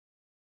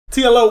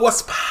TLO,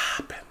 what's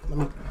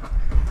poppin'?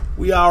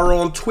 We are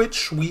on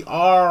Twitch. We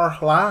are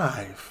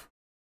live.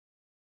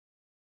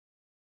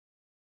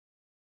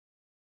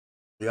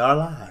 We are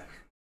live.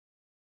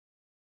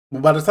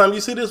 But by the time you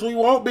see this, we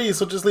won't be.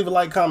 So just leave a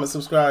like, comment,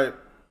 subscribe.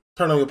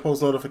 Turn on your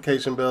post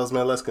notification bells,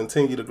 man. Let's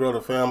continue to grow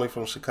the family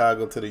from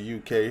Chicago to the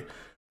UK.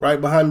 Right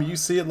behind me, you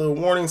see a little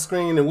warning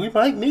screen, and we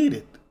might need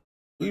it.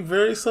 We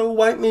very so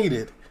might need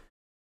it.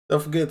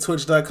 Don't forget,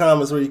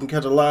 twitch.com is where you can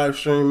catch a live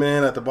stream,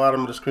 man. At the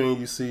bottom of the screen,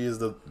 you see is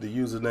the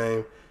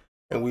username.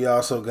 And we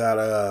also got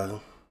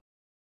a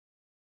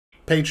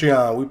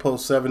Patreon. We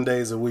post 7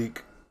 days a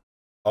week,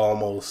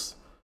 almost.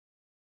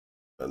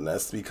 And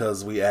that's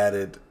because we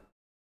added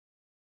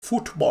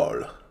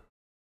football.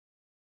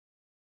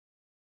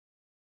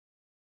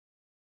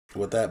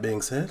 With that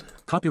being said,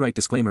 copyright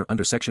disclaimer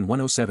under Section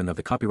 107 of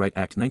the Copyright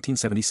Act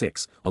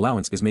 1976,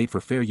 allowance is made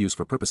for fair use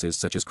for purposes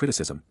such as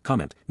criticism,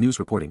 comment, news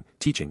reporting,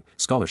 teaching,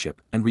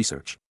 scholarship, and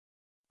research.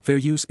 Fair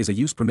use is a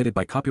use permitted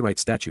by copyright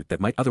statute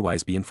that might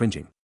otherwise be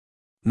infringing.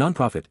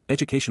 Non-profit,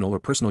 educational or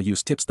personal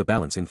use tips the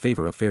balance in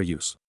favor of fair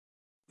use.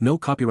 No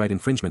copyright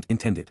infringement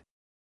intended.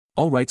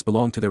 All rights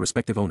belong to their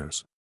respective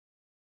owners.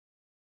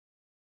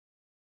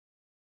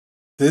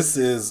 this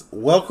is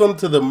welcome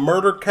to the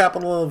murder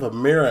capital of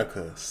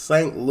America,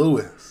 St.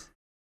 Louis.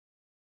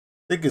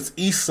 I think it's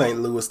East St.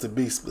 Louis to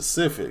be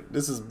specific.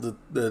 This is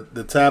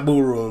the taboo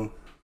room.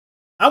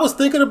 I was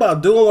thinking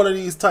about doing one of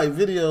these type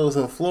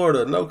videos in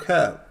Florida, no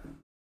cap.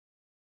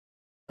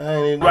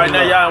 Right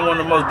now, y'all in one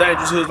of the most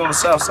dangerous hoods on the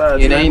south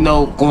side. It ain't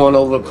no going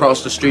over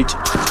across the street.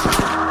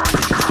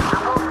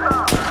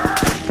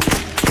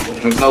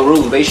 There's no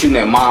rules. They shooting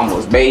at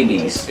mamas,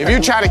 babies. If you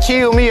try to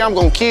kill me, I'm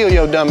gonna kill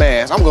your dumb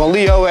ass. I'm gonna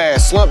leave your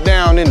ass slumped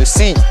down in the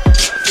seat.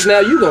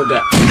 Now you gonna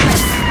die.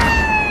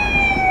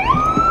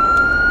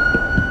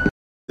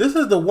 This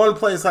is the one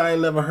place I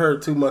ain't never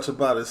heard too much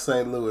about is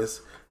St.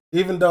 Louis,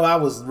 even though I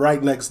was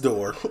right next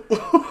door.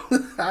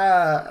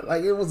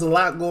 Like, it was a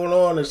lot going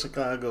on in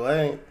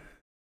Chicago.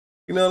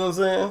 You know what I'm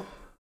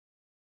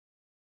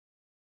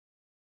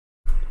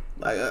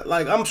saying?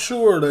 Like I'm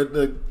sure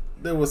that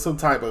there was some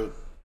type of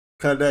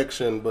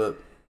connection, but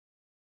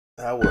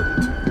I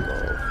wasn't too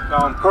long.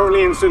 I'm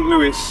currently in St.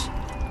 Louis,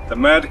 the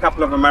murder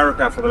capital of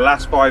America, for the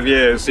last 5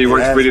 years. See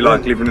what it's really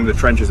like living in the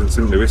trenches in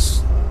St.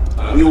 Louis.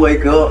 You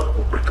wake up,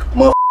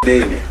 motherfucker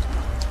dead.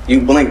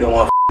 You blink, the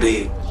motherfucker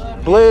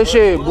dead.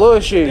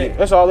 Bullshit.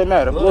 That's all that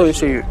matters.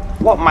 Bullshit.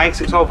 What makes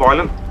it so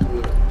violent?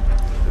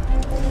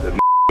 The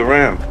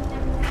around.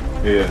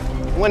 Yeah.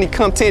 Money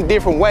come 10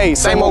 different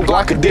ways. Same old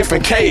Glock, a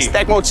different case.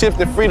 Stack more chips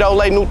than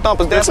Frito-Lay, new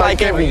thumpers. That's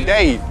like every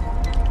day.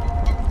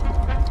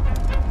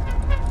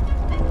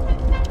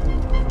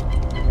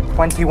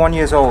 21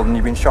 years old and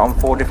you've been shot on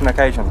 4 different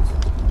occasions.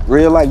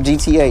 Real life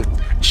GTA.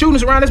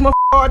 Shootings around this motherfucker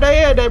all day,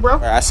 every day, bro.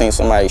 I seen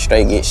somebody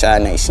straight get shot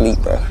in their sleep,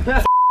 bro.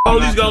 All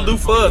these gonna do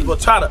for us, but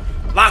try to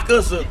lock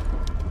us up.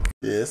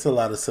 Yeah, it's a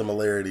lot of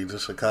similarity to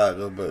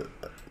Chicago, but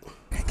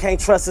Can't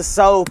trust a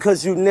soul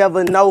cause you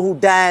never know who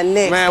dying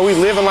next. Man, we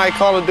living like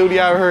Call of Duty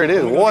out here.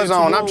 This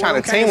Warzone. I'm trying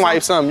to team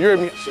wipe something. You're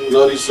me.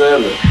 Bloody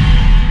salmon.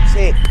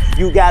 Shit,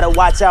 you gotta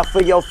watch out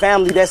for your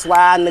family, that's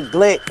why I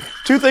neglect.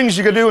 2 things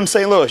you can do in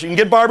St. Louis. You can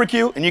get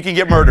barbecue and you can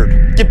get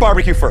murdered. Get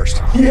barbecue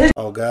first.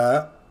 oh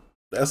God,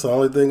 that's the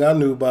only thing I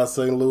knew about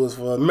St. Louis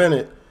for a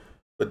minute.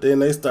 But then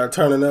they start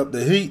turning up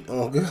the heat.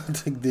 Oh God,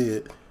 they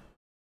did.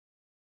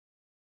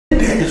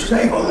 Daniels,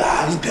 ain't gonna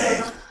lie, he's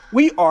dead.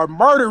 We are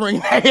murdering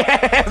their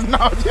ass.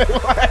 No,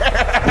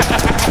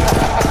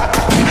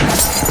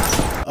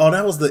 Oh,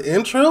 that was the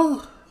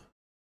intro?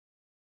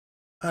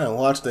 I didn't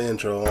watch the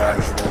intro on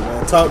accident,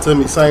 man. Talk to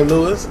me, St.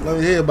 Louis. Let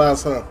me hear about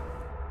something.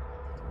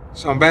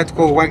 So I'm about to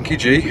call Wanky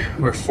G.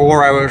 We're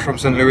 4 hours from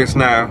St. Louis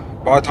now.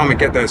 By the time we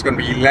get there, it's going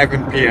to be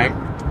 11 p.m.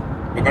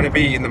 We're going to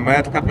be in the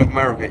murder capital of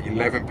America at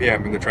 11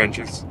 p.m. in the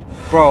trenches.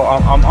 Bro,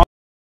 I'm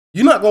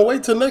You not gonna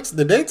wait till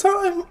the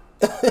daytime?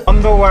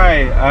 on the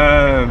way.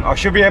 I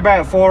should be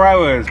about 4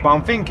 hours, but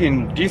I'm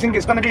thinking, do you think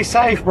it's going to be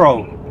safe,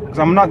 bro? Because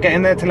I'm not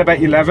getting there till about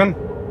 11.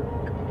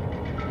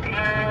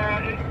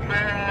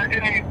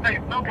 It ain't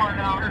safe nowhere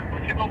down here,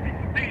 but you're going to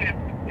be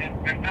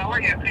in LA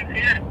and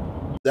here.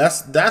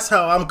 That's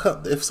how I'm.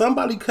 If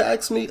somebody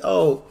asks me,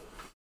 oh,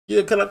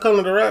 yeah, can I come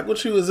to the rack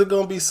with you? Is it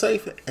gonna be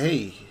safe?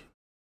 Hey,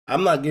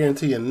 I'm not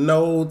guaranteeing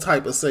no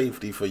type of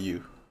safety for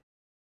you.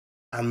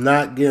 I'm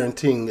not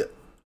guaranteeing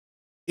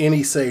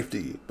any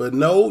safety. But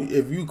no,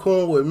 if you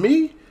come with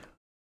me,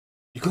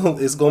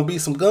 it's gonna be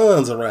some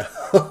guns around.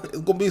 It's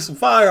gonna be some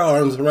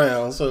firearms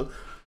around. So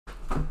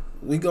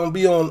we gonna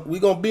be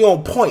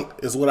on point.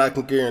 Is what I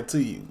can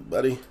guarantee you,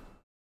 buddy.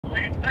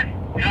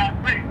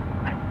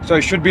 So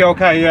it should be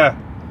okay, yeah.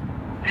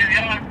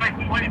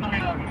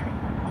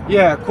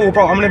 Yeah, cool,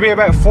 bro. I'm gonna be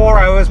about 4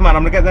 hours, man.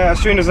 I'm gonna get there as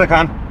soon as I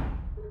can.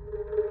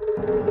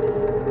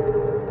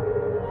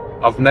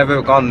 I've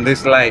never gone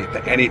this late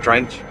to any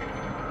trench.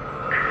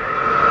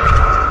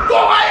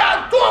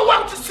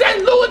 Welcome to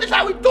St. Louis. This is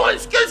how we doing.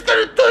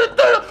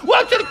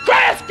 Welcome to the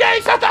Crash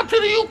Gang. Shout out to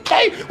the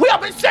UK. We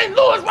up in St.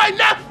 Louis right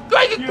now.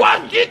 Drinking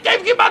Quash. Can't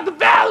forget about the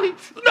Valley.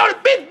 You know the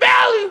big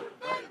Valley.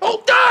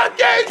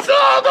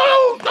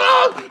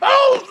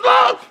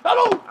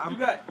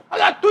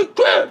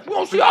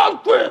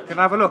 Can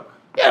I have a look?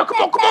 Yeah,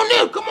 come on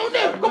in, come on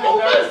in.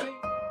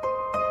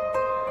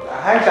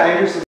 How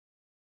dangerous is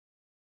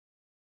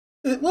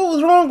What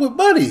was wrong with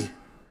Buddy?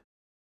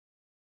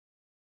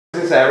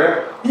 this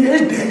area? Yeah,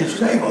 it's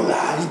dangerous. I ain't gonna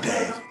lie, it's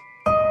dangerous.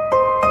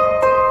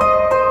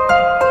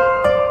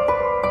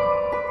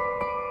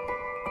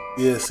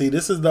 Yeah, see,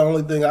 this is the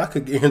only thing I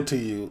could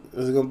guarantee you.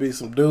 There's gonna be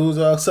some dudes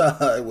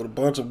outside with a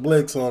bunch of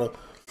blicks on them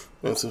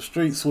and some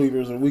street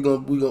sweepers, and we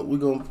gonna, you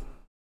know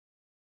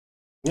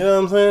what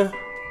I'm saying?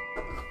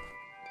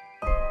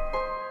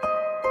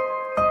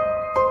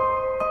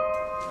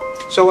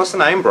 So what's the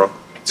name, bro?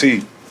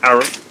 T.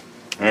 Aaron.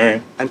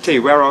 Aaron. And T,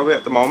 where are we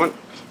at the moment?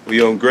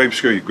 We on Grape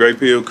Street,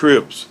 Grape Hill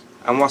Crips.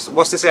 And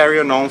what's this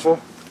area known for?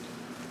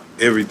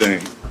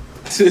 Everything.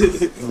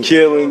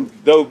 Killing,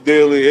 dope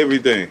dealing,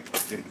 everything.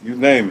 You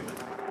name it.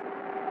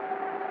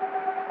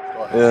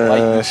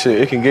 Yeah,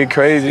 shit, it can get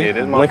crazy. Yeah,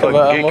 this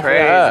motherfucker get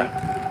crazy.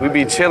 We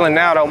be chilling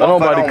now though.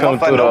 Nobody come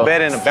through though.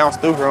 Better than to bounce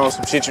through here on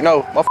some shit, you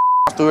know.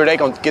 Motherfuckers through here, they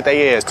gonna get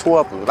their ass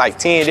tore up with like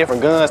 10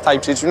 different guns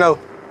type shit, you know.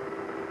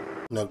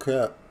 No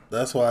cap.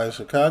 That's why in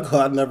Chicago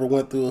I never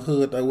went through a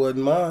hood that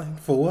wasn't mine.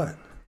 For what?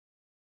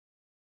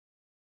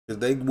 Because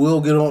they will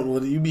get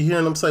on. You be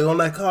hearing them say on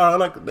that car.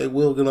 They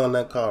will get on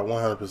that car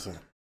 100%.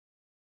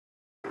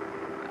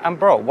 And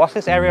bro, what's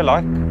this area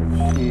like?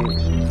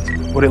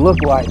 Shit. What it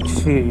look like?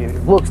 Shit.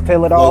 Looks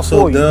tell it all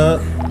for you.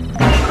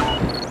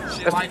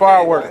 That's a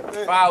firework.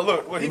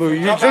 Look,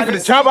 you drinking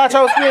the jump out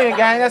your skin,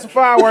 gang. That's a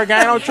firework,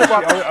 gang. Don't trip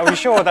out. Are we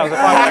sure that was a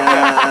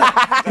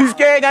firework? You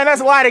scared, gang?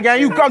 That's a lighter,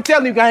 gang. I'm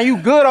telling you, gang. You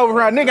good over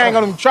here. Nigga ain't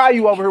gonna try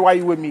you over here while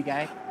you with me,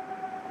 gang.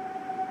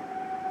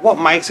 What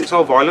makes it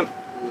so violent?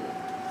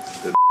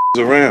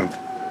 Around.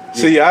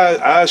 See,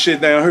 our shit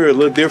down here a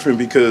little different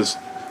because,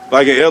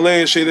 like in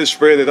LA and shit, it's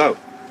spread it out.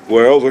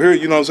 Where over here,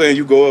 you know what I'm saying,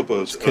 you go up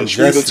a street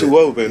or two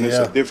over and it's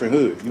a different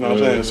hood. You know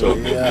what I'm saying? So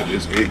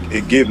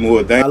it get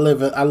more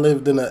dangerous. I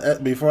lived in a,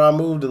 before I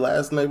moved, the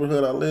last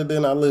neighborhood I lived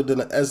in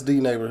an SD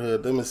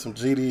neighborhood. Them and some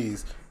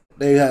GDs.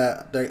 They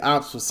had their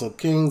ops with some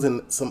Kings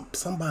and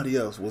somebody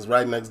else was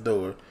right next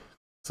door.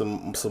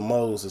 Some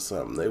Mo's or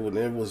something.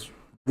 It was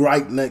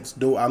right next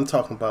door. I'm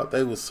talking about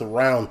they was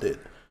surrounded.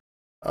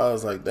 I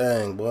was like,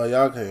 dang, boy,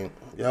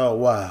 y'all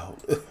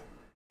wild.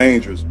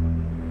 Dangerous.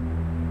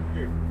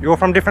 You're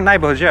from different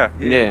neighborhoods, yeah?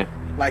 Yeah.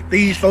 Like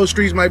these 4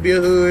 streets might be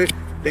a hood.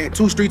 Then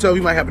 2 streets over,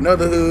 you might have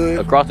another hood.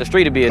 Across the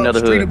street would be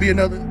another hood.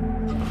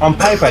 On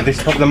paper, this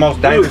is probably the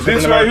most dangerous.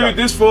 This right here,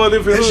 this 4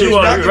 different hoods. You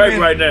on Grape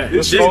right now.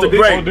 This is the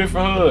Grape.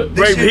 Different hood.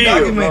 Grape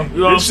Hill. You know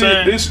what I'm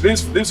saying?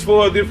 This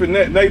 4 different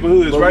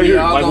neighborhoods right here.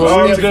 Like we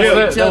all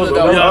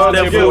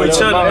step for each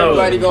other.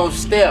 Everybody gonna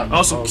step.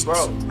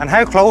 And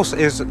how close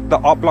is the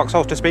op block,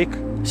 so to speak?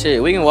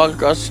 Shit, we can walk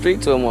across the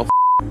street to a motherfucker.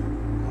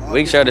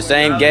 We can share the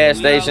same gas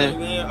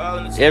station,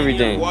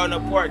 everything.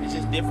 It's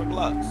just different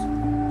blocks.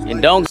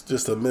 And don't. It's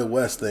just a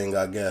Midwest thing,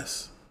 I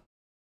guess.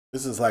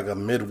 This is like a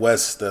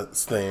Midwest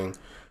thing.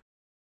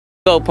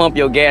 Go pump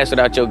your gas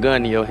without your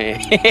gun in your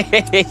hand.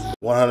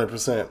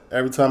 100%.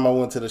 Every time I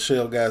went to the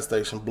Shell gas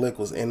station, Blick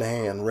was in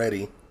hand,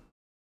 ready.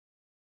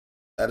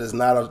 That is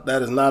not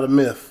a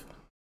myth.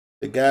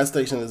 The gas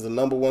station is the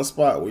 #1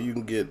 spot where you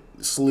can get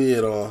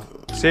slid on.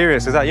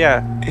 Serious? Is that yeah?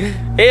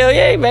 Hell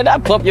yeah, man! I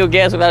pump your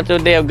gas without your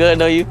damn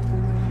gun on you.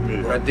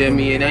 Right there,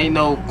 me. It ain't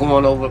no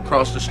going over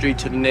across the street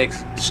to the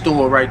next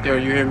store right there.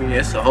 You hear me?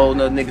 That's a whole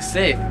nother nigga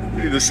set.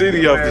 The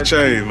city off the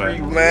chain,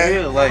 man.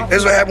 Man,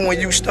 that's what happened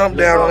when you stump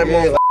down on that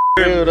motherfucker.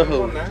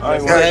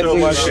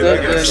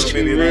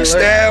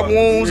 Stab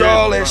wounds,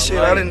 all that shit.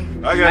 I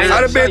done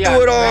been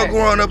through it all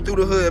growing up through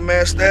the hood,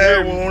 man.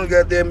 Stab wounds,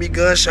 goddamn me,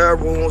 gunshot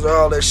wounds,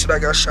 all that shit. I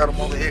got shot him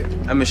over here.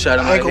 I been shot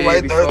him over here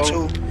right there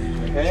too.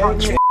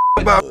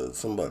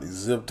 Somebody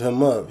zipped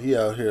him up. He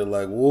out here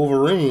like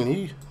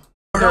Wolverine.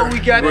 No,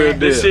 we got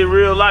this shit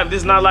real life.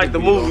 This not like the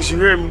movies. You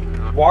hear me?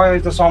 Why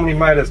is there so many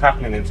murders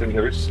happening in St.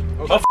 Louis?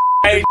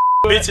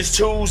 Bitches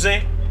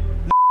choosing.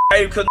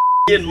 Cause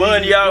getting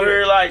money out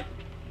here like.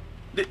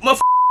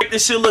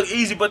 This shit look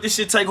easy, but this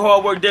shit take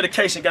hard work,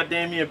 dedication,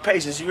 goddamn me, and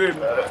patience. You hear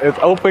me? It's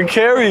open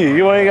carry.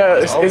 You ain't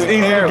got. It's easy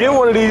to get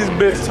one of these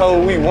bitches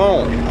told we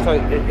won't.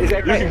 You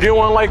can get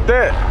one like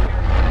that.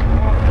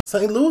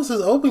 St. Louis is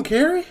open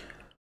carry?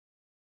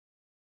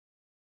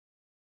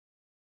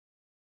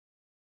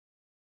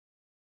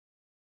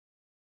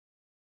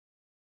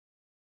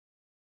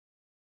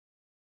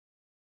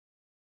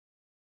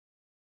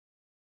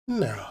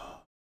 No.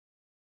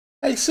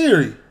 Hey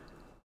Siri.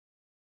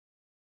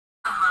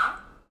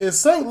 Is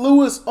St.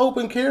 Louis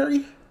open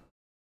carry?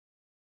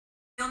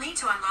 You'll need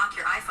to unlock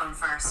your iPhone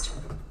first.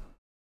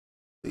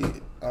 See,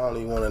 I don't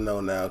even want to know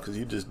now because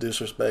you just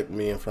disrespect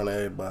me in front of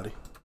everybody.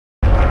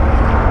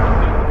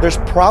 There's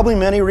probably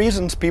many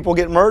reasons people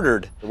get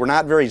murdered. We're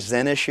not very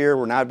Zen-ish here.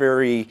 We're not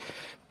very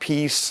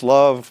peace,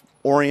 love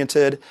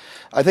oriented.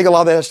 I think a lot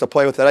of that has to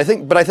play with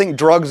it. But I think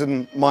drugs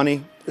and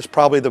money is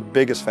probably the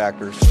biggest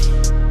factors.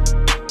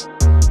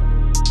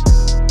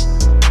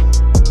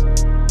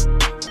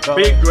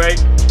 Big Grape.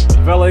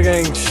 Valley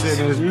gang shit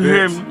is you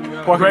hear me?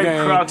 Parker Great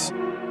gang. Crocs.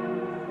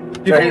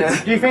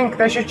 Do you think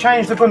they should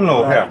change the gun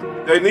law here?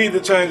 They need to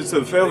change it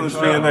to felons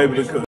being able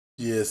to cook.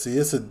 Yeah, see,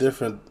 it's a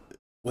different.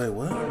 Wait,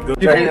 what?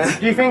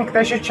 Do you think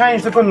they should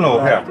change the gun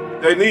law here?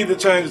 They need to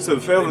change it to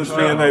felons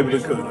being able to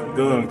cook,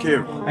 gun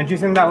carry. And do you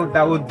think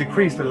that would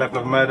decrease the level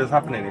of murders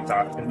happening in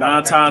time?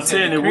 9 times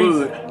 10, it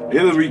would.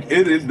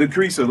 It'll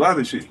decrease a lot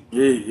of shit.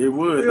 Yeah, it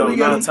would. Though, 9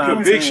 times 10.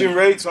 Conviction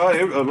rates, a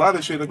lot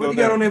of shit will go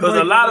down. Because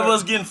a lot of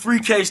us getting free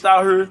cased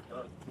out here. Is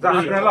that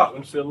happening a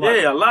lot?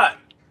 Yeah, a lot.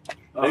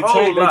 They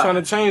trying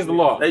to change the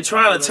law. They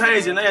trying to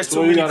change it, and there's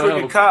too many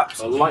crooked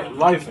cops.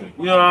 Life.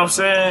 You know what I'm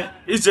saying?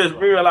 It's just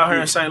real out here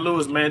in St.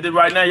 Louis, man.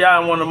 Right now,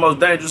 y'all in one of the most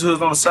dangerous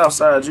hoods on the south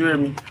side, you hear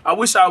me? I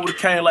wish I would've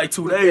came like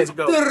 2 days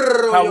ago.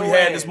 How we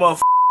had this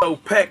motherfucker so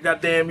packed,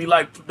 goddamn me,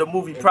 like the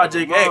movie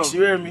Project X,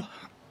 you hear me?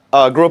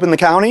 Grew up in the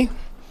county.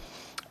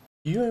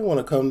 You ain't want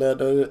to come that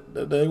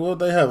day. What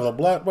they having, a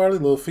block party,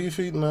 little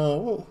Fifi?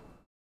 No.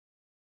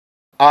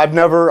 I've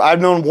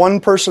known one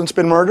person that's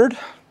been murdered.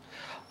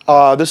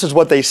 This is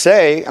what they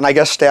say, and I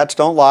guess stats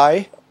don't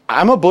lie.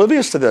 I'm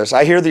oblivious to this.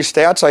 I hear these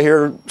stats,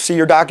 see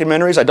your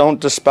documentaries, I don't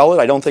dispel it,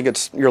 I don't think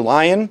you're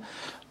lying.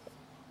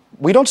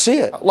 We don't see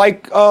it.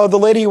 Like the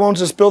lady who owns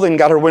this building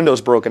got her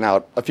windows broken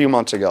out a few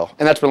months ago,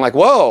 and that's been like,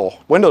 whoa,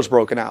 windows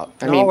broken out.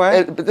 I mean,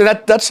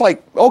 that's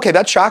like, okay,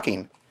 that's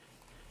shocking.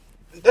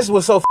 This is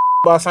what's so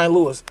about St.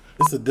 Louis.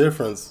 It's a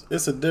difference.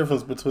 It's a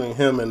difference between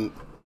him and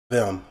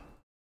them.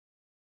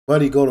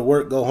 Buddy go to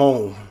work, go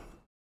home.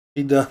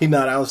 He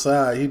not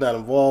outside. He not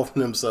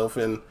involving himself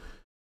in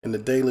the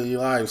daily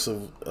lives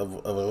of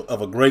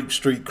a Grape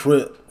Street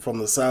Crip from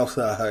the south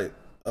side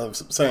of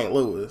St.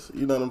 Louis.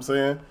 You know what I'm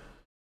saying?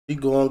 He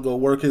go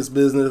work his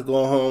business,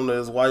 go home to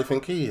his wife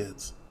and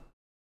kids.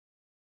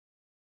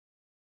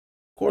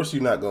 Of course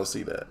you're not gonna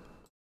see that.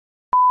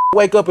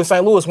 Wake up in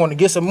St. Louis want to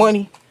get some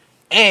money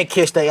and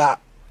catch they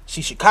op.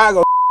 See,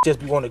 Chicago just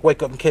be want to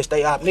wake up and catch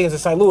they op. Niggas in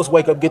St. Louis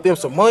wake up, get them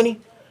some money,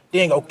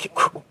 then go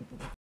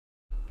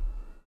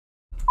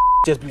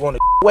just be want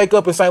to wake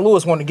up in St.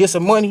 Louis want to get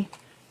some money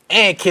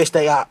and catch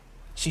they op.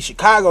 See,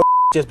 Chicago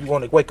just be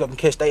want to wake up and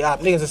catch they op.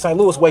 Niggas in St.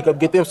 Louis wake up,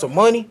 get them some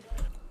money.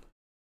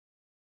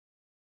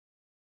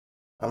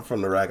 I'm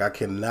from the rack. I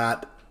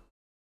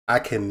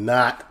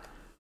cannot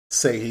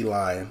say he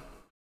lying.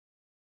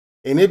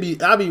 And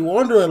I be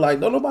wondering, like,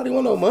 don't nobody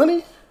want no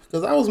money?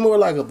 Because I was more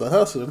like of the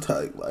hustler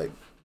type, like.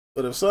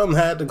 But if something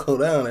had to go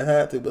down, it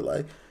had to. But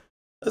like,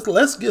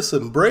 let's get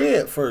some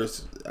bread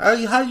first.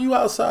 How you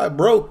outside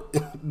broke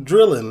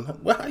drilling?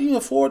 How you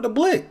afford the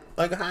blick?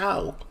 Like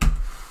how?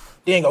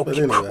 They ain't go. But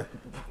anyway,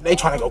 they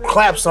trying to go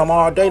clap some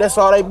all day. That's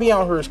all they be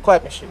on here is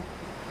clapping shit.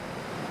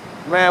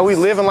 Man, we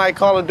living like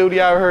Call of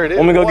Duty out here.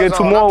 Want me to go get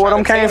 2 more where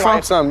them came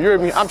from? Something. You hear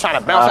me? I'm trying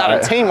to bounce out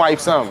and team wipe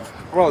something.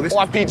 Bro, this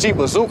RPG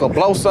bazooka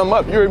blow something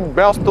up. You hear me?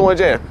 Bounce through and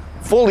just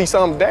fully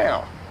something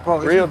down.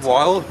 Bro, this is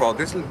wild, bro.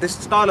 This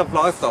style of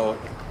life, though,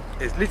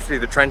 is literally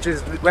the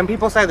trenches. When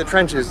people say the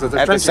trenches,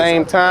 at the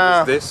same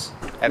time, this.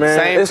 At the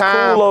same time, it's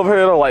cool over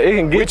here though. Like it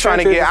can get. We trying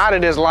to get out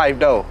of this life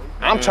though.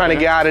 I'm trying to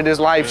get out of this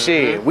life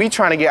shit. We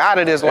trying to get out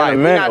of this life.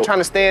 We not trying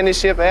to stay in this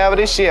shit forever.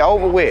 This shit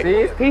over with.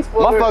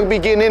 Motherfuckers be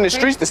getting in the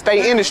streets to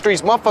stay in the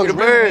streets. Motherfuckers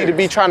really need to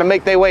be trying to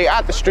make their way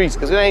out the streets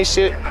because it ain't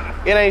shit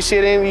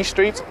in these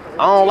streets.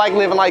 I don't like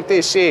living like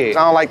this shit.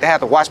 I don't like to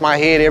have to watch my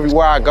head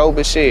everywhere I go,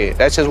 but shit,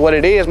 that's just what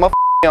it is. Motherfuckers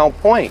on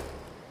point.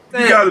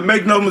 You gotta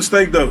make no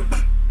mistake though.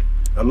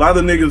 A lot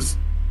of niggas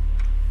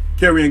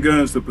carrying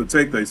guns to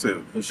protect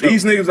themselves.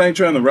 These niggas ain't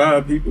trying to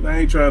rob people.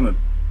 They ain't trying to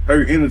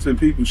hurt innocent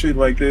people, shit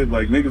like that.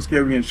 Like niggas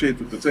carrying shit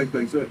to protect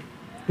themselves.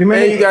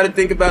 Man, you gotta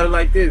think about it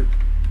like this.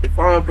 If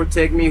I don't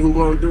protect me, who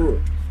gonna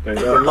do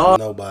it?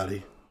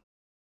 Nobody.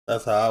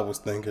 That's how I was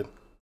thinking.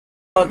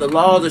 The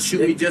laws will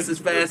shoot me just as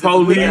fast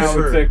Police. as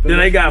Then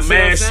they got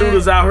mass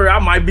shooters out here. I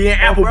might be in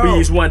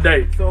Applebee's one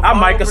day. I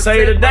might can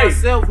say today.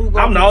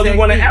 I'm the only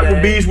one in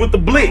Applebee's with the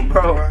blick,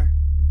 bro.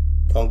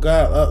 Oh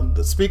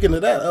God! Speaking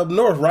of that, up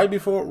north, I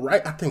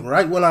think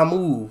right when I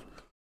moved,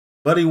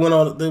 buddy went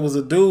on. There was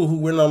a dude who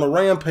went on a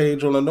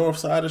rampage on the north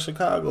side of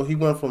Chicago. He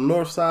went from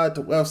north side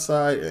to west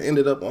side and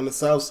ended up on the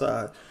south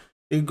side.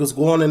 He was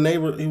going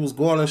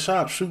in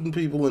shops, shooting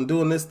people and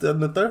doing this, that,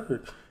 and the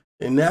third.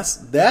 And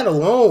that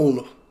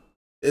alone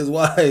is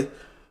why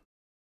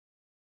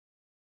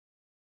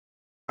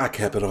I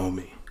kept it on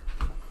me.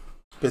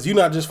 Because you're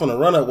not just gonna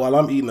run up while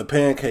I'm eating a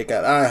pancake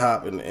at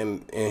IHOP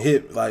and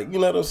hit, like, you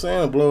know what I'm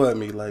saying, and blow at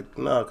me. Like,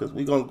 no, because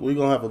we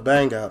gonna have a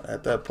bang out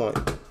at that point.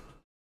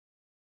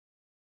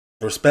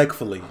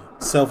 Respectfully,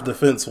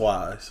 self-defense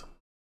wise.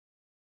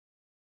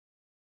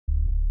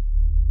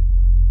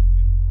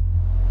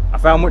 I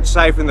found much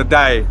safer in the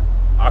day.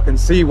 I can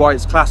see why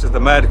it's classed as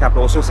the murder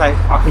capital. So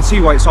I can see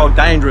why it's so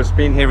dangerous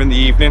being here in the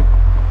evening.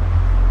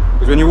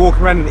 Because when you walk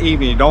around in the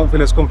evening, you don't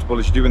feel as comfortable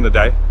as you do in the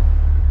day.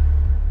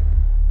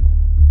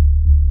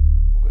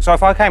 So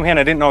if I came here and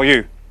I didn't know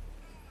you,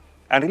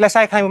 and let's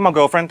say I came with my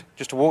girlfriend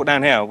just to walk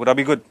down here, would I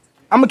be good?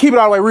 I'm gonna keep it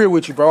all the way real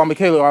with you, bro. I'm gonna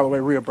keep it all the way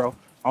real, bro.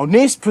 On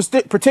this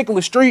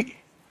particular street,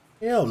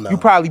 hell no, you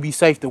probably be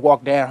safe to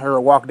walk down her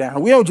or walk down her.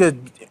 We don't just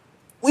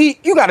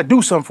you gotta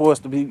do something for us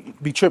to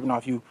be tripping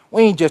off you.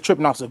 We ain't just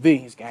tripping off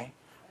civilians, gang.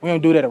 We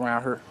don't do that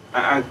around here.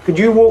 Could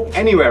you walk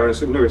anywhere in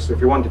St. Louis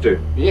if you wanted to?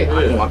 Yeah,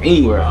 I can walk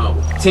anywhere.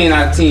 10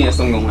 out of 10,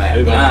 something gonna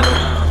happen.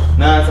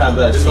 9 times out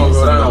of 10, something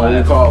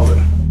gonna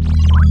happen.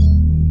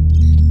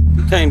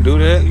 You can't do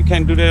that. You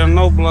can't do that on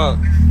no block.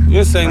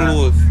 You're in St.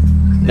 Louis.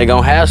 They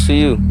gonna hassle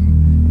you.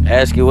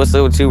 Ask you what's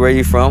up with you, where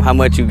you from, how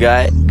much you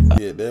got.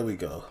 Yeah, there we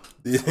go.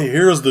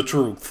 Here's the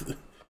truth.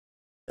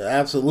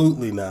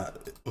 Absolutely not.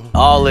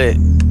 All it.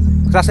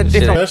 That's a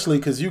different. Especially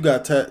because you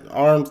got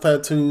arm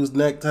tattoos,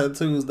 neck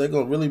tattoos. They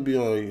gonna really be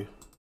on you.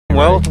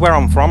 Well, to where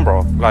I'm from, bro.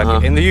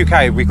 Like in the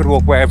UK, we could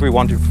walk wherever we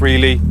wanted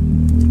freely,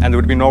 and there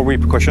would be no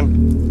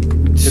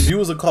repercussion. If you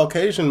was a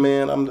Caucasian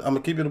man, I'm gonna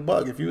keep it a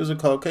buck. If you was a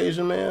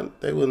Caucasian man,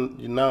 they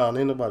wouldn't. Nah,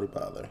 ain't nobody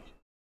bother.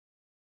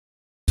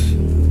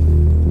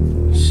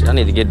 I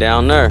need to get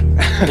down there.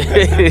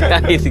 I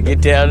need to get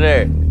down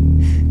there.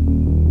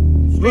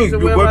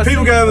 Look, what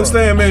people gotta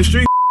understand, man,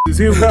 street is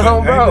here.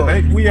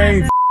 We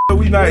ain't.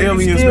 We not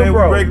aliens, man. We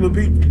regular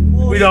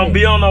people. We don't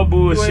be on no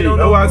bullshit.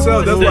 That's why I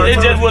tell. That's why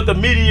it's just what the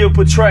media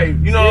portray.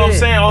 You know what I'm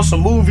saying? On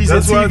some movies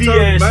and TV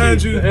and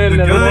shit. And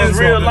that's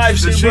real life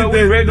shit, bro.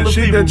 We regular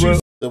people, bro.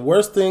 The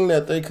worst thing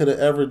that they could have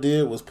ever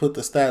did was put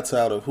the stats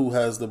out of who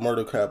has the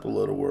murder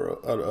capital of the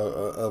world,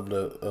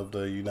 of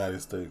the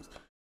United States.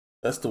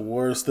 That's the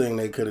worst thing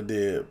they could have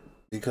did,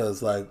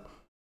 because like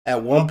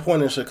at one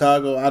point in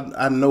Chicago,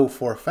 I know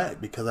for a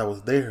fact because I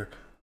was there.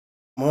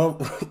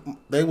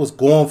 They was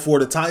going for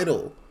the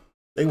title.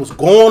 They was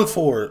going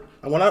for it.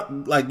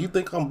 When you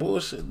think I'm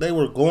bullshit, they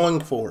were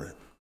going for it.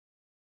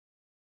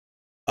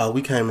 Oh,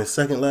 we came in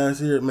second last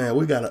year, man.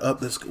 We gotta up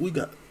this.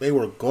 They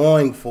were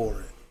going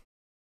for it.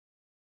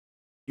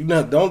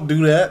 Don't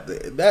do that.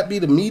 That be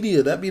the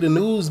media. That be the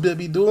news that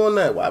be doing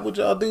that. Why would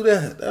y'all do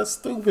that? That's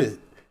stupid.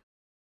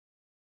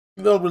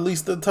 You don't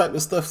release that type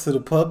of stuff to the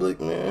public,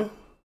 man.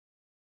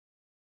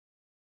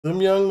 Them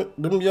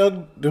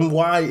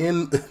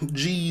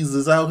YNGs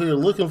is out here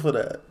looking for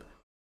that.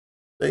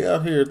 They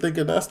out here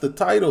thinking that's the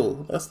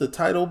title. That's the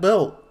title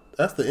belt.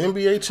 That's the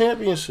NBA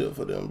championship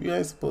for them. You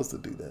ain't supposed to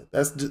do that.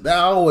 I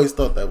always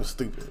thought that was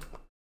stupid.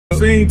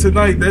 Seen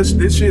tonight, this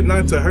shit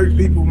not to hurt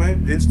people,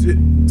 man. It's just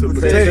to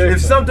protect.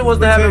 If something was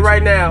to happen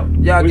right now,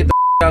 y'all get the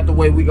out the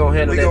way. We gonna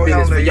handle that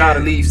business for y'all to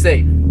leave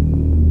safe.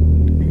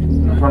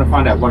 I'm trying to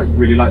find out what it's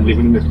really like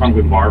living in this kind of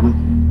environment.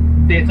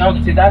 Since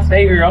I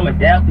stay here, I'm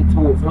adapted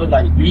to it, so it's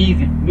like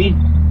easy for me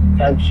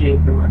type shit.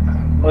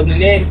 Other than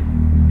that,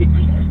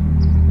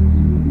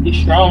 get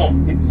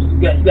strong.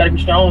 You gotta be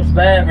strong to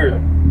survive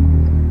here.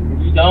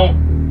 If you don't,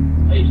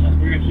 hey, that's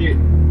real shit.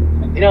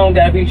 You don't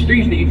gotta be in the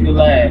streets to keep you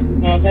alive. You know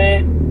what I'm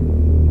saying?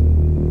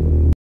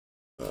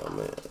 Oh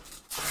man,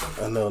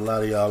 I know a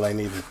lot of y'all ain't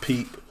even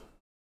peep.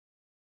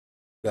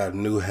 Got a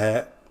new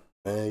hat,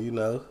 man. You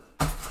know.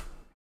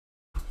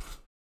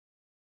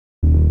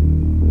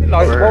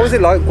 What was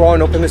it like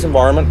growing up in this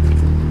environment?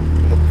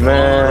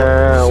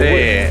 Man,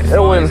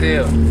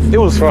 it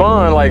was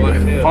fun. Like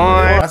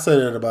fun. I said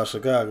that about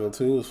Chicago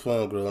too. It was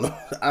fun growing up.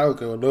 I don't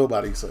care what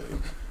nobody say.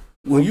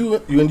 When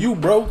you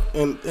broke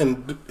and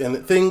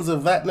things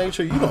of that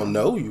nature, you don't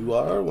know who you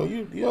are. When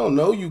you don't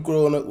know you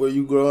growing up where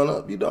you growing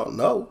up, you don't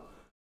know.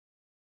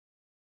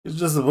 It's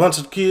just a bunch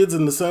of kids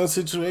in the same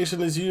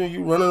situation as you, and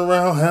you running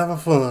around having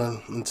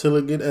fun until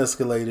it get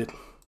escalated.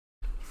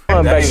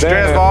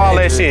 Stressful, all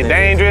that shit,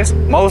 dangerous,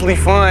 mostly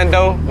fun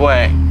though,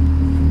 boy.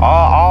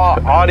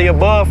 All the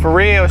above for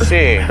real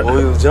shit. When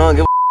we was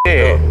young,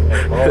 yeah.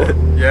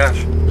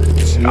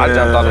 I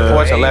jumped off the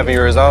porch at 11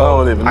 years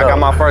old. I got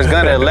my first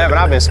gun at 11.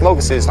 I've been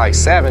smoking since like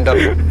 7 though.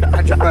 I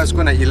had your first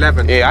gun at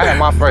 11? Yeah, I had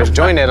my first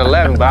joint at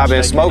 11, but I've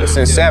been smoking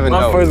since 7 though.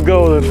 My first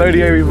gun was a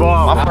 38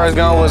 revolver. My first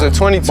gun was a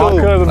 22. My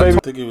cousin, baby. I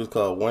think it was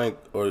called Wank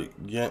or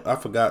Yank. I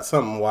forgot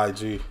something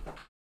YG.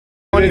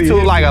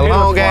 22 like a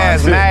long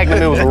ass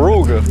Magnum. It was a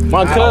Ruger.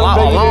 My cousin,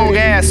 a long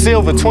ass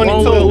silver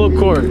 22. Little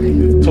court.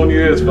 20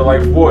 years for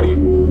like 40.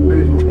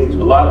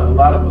 A lot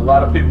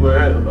of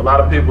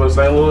people in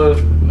St. Louis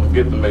don't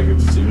get to make it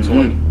to see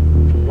 20.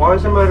 Why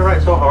is the murder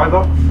rate so high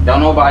though? Don't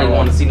nobody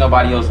want to see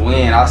nobody else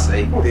win, I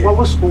say. What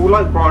was school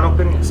like growing up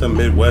in some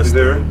Midwest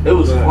there? It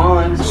was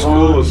fun.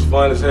 School was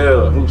fun as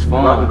hell. It was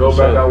fun. Not to go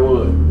back, I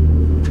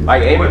would.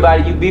 Like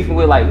everybody you beefing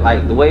with,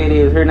 like the way it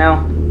is here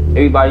now,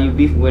 everybody you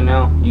beefing with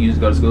now, you just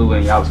go to school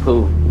and y'all was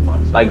cool.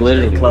 Like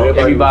literally,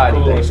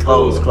 everybody.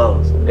 School was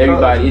closed.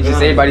 Everybody, it's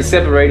just everybody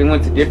separated,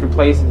 went to different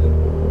places.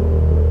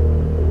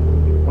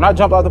 When I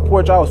jumped out the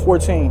porch, I was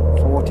 14.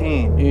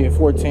 14? Yeah,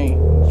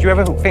 14. Did you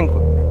ever think,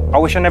 I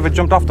wish I never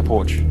jumped off the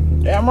porch?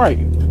 Damn right.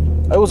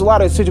 There was a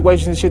lot of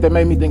situations and shit that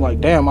made me think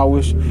like, damn, I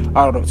wish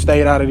I would have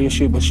stayed out of this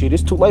shit, but shit,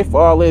 it's too late for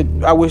all that.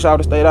 I wish I would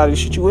have stayed out of this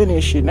shit. You in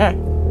this shit now.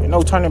 Ain't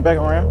no turning back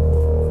around.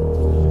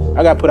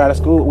 I got put out of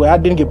school. Well, I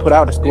didn't get put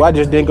out of school. I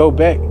just didn't go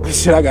back.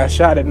 Shit, I got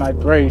shot at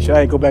 9th grade. Shit,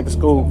 I didn't go back to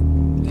school.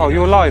 Oh,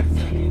 you alive?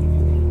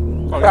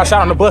 I got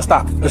shot on the bus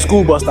stop, the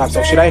school bus stop,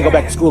 so shit, I ain't go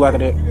back to school after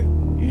that.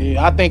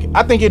 Yeah, I think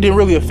it didn't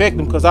really affect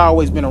them because I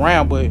always been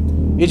around, but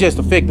it It just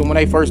affected when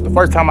the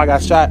first time I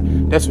got shot,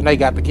 that's when they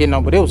got the kid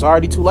on. But it was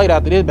already too late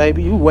after this,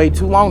 baby. You waited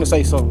too long to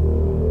say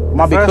something.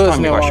 My big First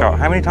cousin time you got shot.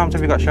 How many times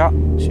have you got shot?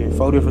 Shit,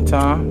 4 different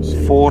times.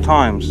 4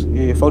 times?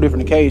 Yeah, 4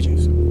 different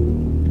occasions.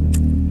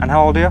 And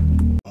how old are you?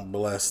 I'm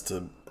blessed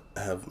to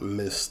have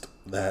missed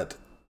that.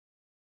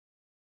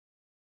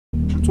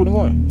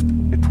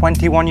 21. You're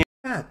 21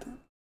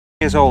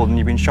 years old and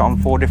you've been shot on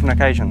 4 different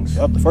occasions?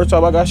 Yep, the first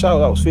time I got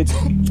shot, I was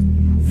 15.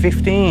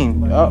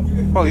 15? Yep.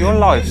 Bro, your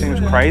life seems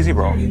crazy,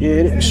 bro.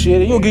 Yeah,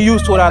 shit, you'll get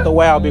used to it after a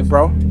while, big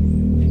bro.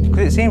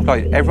 Because it seems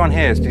like everyone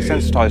here is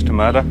desensitized to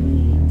murder.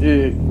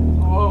 Yeah.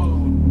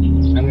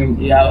 I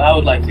mean, yeah, I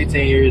was like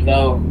 15 years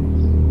old.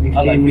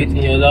 I was like 15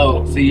 years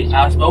old. See,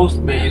 I was supposed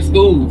to be in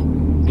school,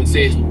 but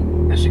since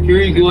the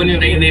security guard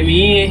and them, they let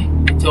me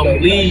in, they told me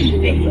to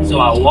leave. So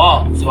I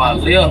walked, so I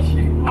left.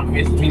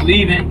 Missed me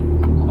leaving.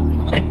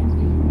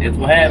 That's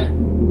what happened.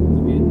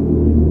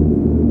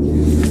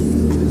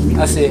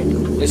 I said,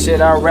 this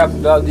shit I rap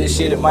about, this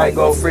shit it might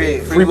go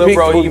free. Free little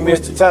bro, he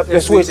missed the top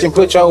that switch and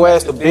put your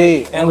ass to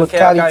bed. And look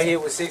how I got hit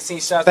with 16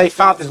 shots. They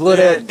found this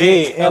little ass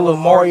dead. And Lil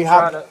Maury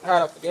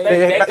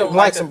they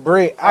like some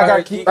bread. I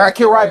got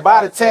killed right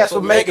by the task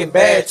for making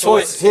bad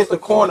choices. Hit the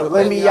corner,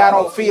 let me out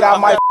on feet, I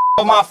might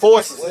my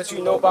forces. What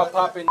you know about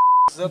popping?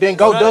 Then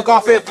go duck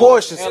off at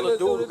Porsches.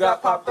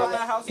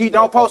 He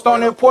don't post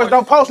on them Porsche,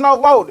 don't post no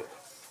vote.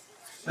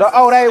 The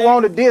old they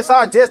want to diss,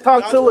 I just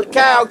talked to a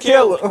cow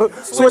killer.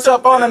 Switch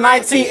up on the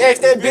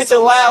 19X, that bitch a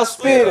loud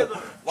spitter.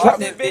 Walk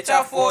that bitch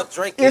out for a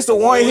drink. It's a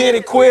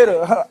one-hitter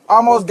quitter.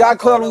 Almost got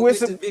caught with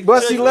some,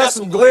 but she left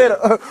some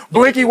glitter.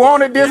 Blinky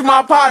wanted this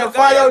my partner,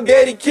 find your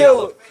daddy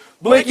killer.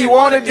 Blinky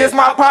wanted this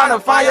my partner,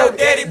 find your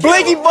daddy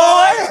Blinky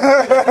boy.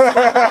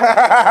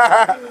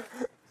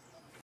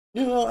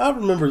 You know, I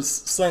remember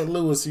St.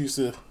 Louis used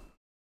to,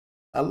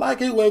 I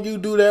like it when you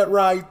do that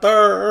right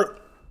there.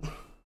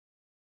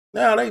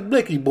 Now they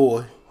Blicky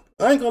boy.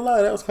 I ain't gonna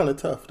lie, that was kind of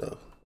tough though.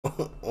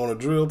 On a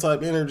drill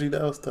type energy,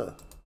 that was tough.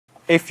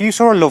 If you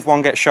saw a loved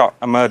one get shot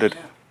and murdered,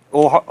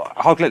 or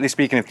hypothetically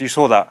speaking, if you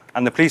saw that,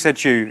 and the police said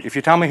to you, if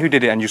you tell me who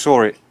did it and you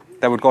saw it,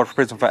 they would go to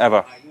prison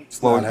forever,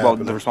 what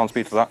would the response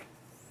be to that?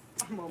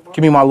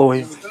 Give me my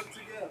lawyer.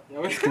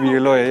 Give me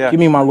your lawyer, yeah. Give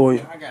me my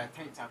lawyer.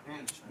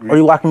 Are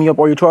you locking me up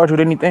or you charged with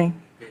anything?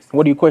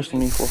 What are you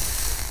questioning me for?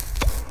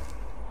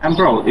 And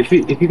bro, if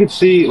you could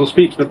see or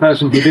speak to the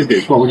person who did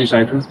this, what would you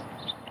say to them?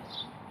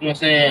 You know what I'm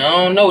saying? I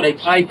don't know. They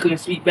probably couldn't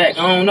speak back.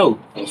 I don't know.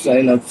 I'm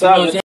saying no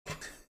time.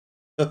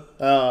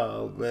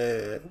 Oh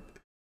man.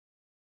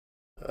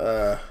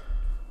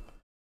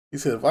 He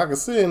said if I could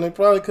see him, they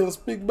probably couldn't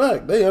speak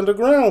back. They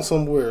underground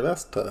somewhere.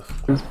 That's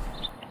tough. You know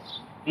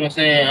what I'm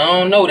saying? I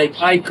don't know. They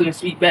probably couldn't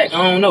speak back.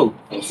 I don't know.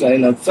 I'm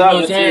saying no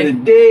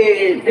time.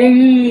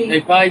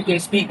 They probably couldn't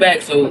speak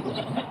back, so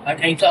I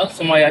can't talk to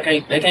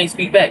somebody. They can't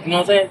speak back. You know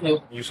what I'm saying?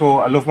 So you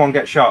saw a loved one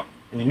get shot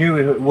and you knew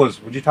who it was.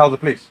 Would you tell the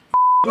police?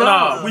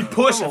 No, we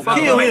pushing.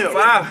 Kill him.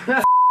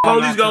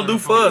 Police gonna do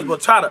for us, but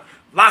try to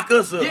lock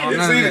us up.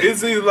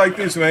 It's either like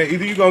this, man.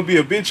 Either you gonna be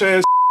a bitch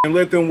ass and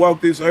let them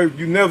walk this earth.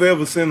 You never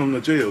ever send them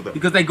to jail, though.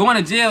 Because they going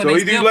to jail. So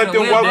either you let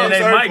them walk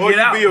this earth, or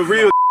you be a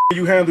real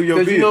you handle your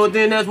business. You know,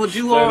 then that's what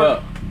you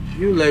are.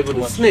 You labeled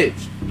a snitch.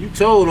 You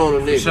told on a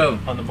nigga. Sure.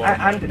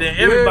 Then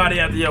everybody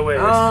after your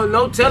ass.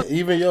 No tell.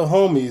 Even your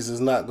homies is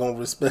not gonna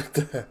respect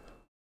that.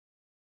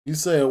 You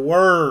say a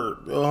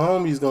word, your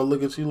homie's gonna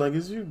look at you like,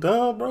 is you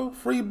dumb, bro?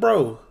 Free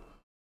bro.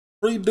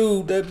 Free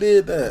dude that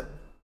did that.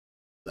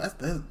 That's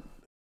the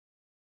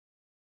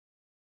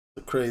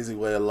crazy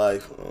way of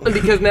life, man.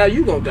 Because now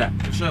you gonna die.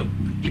 For sure.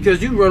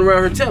 Because you run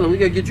around here telling, we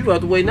gotta get you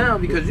out the way now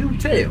because you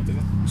tell.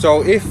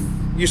 So if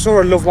you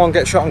saw a loved one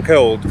get shot and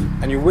killed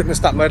and you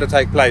witnessed that murder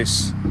take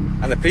place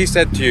and the police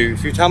said to you,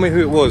 if you tell me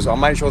who it was, I'll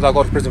make sure they'll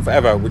go to prison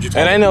forever, would you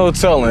tell me? And ain't no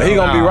telling. He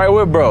gonna be right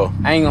with bro.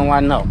 I ain't gonna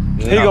want no.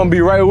 He gonna be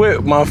right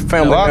with my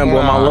family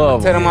member, my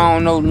love. Tell him I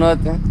don't know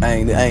nothing. I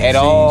ain't at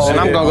all. And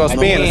I'm gonna go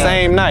spend the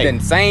same night. The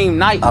same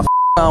night. I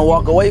gonna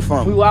walk away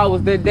from him. 2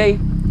 hours that day.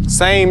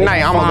 Same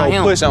night, I'm gonna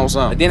go push on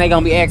something. But then they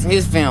gonna be asking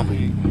his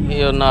family.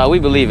 Hell nah, we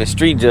believe in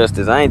street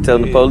justice. I ain't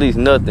telling the police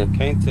nothing.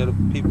 Can't tell the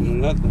people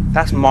nothing.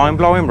 That's mind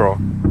blowing, bro.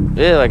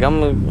 Yeah, like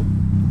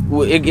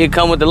it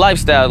come with the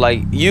lifestyle.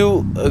 Like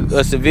you,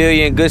 a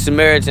civilian, good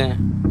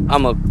Samaritan.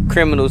 I'm a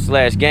criminal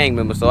 / gang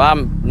member, so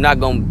I'm not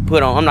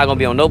gonna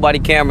be on nobody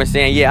camera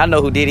saying, yeah, I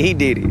know who did it. He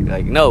did it.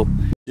 Like no.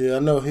 Yeah, I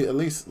know. He at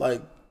least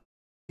like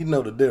he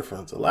know the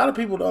difference. A lot of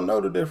people don't know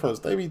the difference.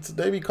 They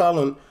be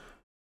calling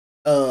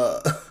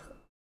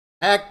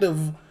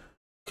active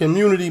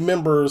community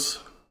members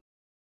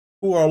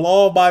who are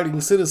law-abiding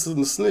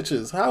citizens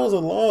snitches. How is a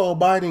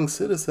law-abiding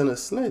citizen a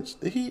snitch?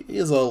 He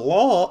is a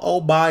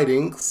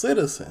law-abiding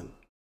citizen.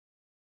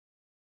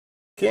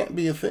 Can't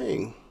be a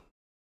thing.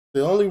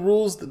 The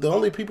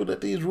only people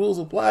that these rules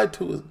apply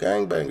to is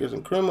gangbangers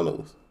and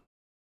criminals.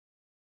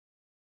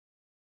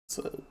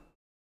 So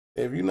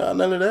if you're not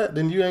none of that,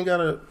 then you ain't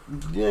gotta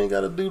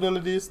do none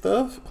of this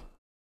stuff.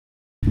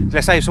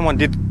 Let's say someone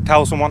did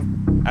tell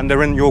someone and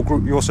they're in your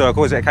group, your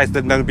circle, is it a case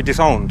that they'll be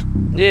disowned?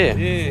 Yeah.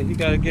 Yeah, you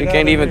gotta get out. You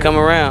can't even come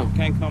around.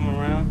 Can't come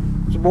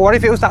around. So But what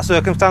if it was that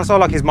circumstance, though,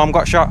 like his mom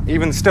got shot,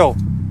 even still?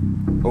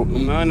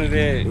 None of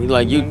that.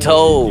 Like you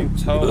told.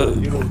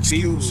 You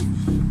refused.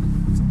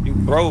 You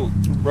broke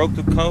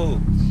the code.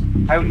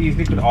 How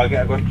easily could I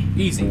get a gun?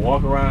 Easy.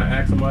 Walk around and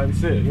ask somebody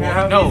shit.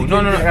 No.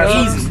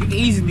 Easy. You can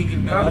easily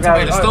get guns.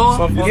 At the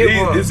store.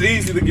 It's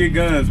easy to get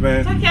guns,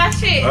 man. Take your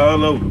shit.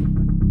 All over.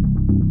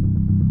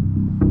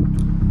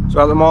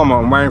 So at the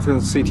moment, I'm waiting for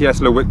the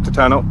CTS Lewick to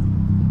turn up.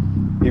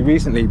 He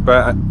recently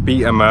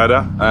beat a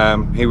murder.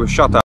 He was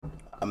shot at.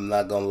 I'm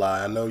not gonna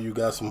lie. I know you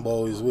got some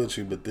boys with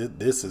you, but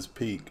this is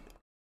peak.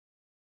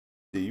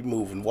 You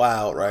moving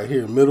wild right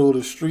here, middle of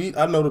the street.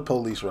 I know the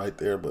police right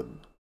there, but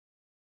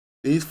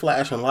these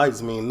flashing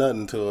lights mean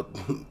nothing to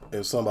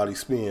if somebody's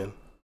spin.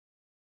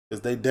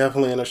 Cause they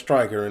definitely in a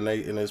striker, and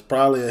it's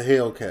probably a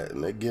Hellcat,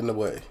 and they're getting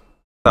away.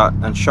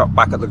 And shot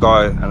back at the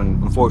guy,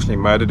 and unfortunately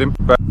murdered him.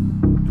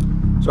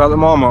 So at the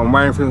moment, I'm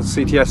waiting for the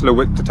CTS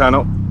Lewick to turn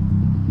up.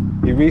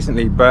 He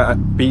recently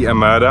beat a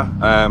murder.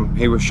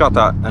 He was shot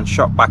at and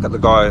shot back at the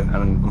guy,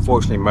 and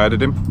unfortunately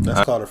murdered him.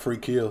 That's called a free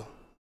kill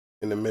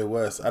in the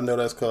Midwest. I know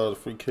that's called a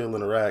free kill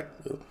in Iraq.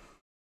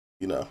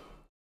 You know,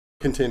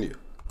 continue.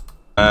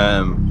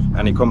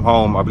 And he come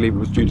home, I believe it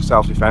was due to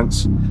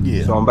self-defense.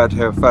 Yeah. So I'm about to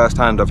hear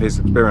firsthand of his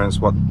experience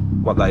what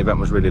that event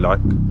was really like.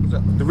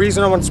 The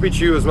reason I want to speak to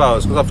you as well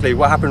is because obviously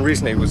what happened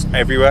recently was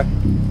everywhere.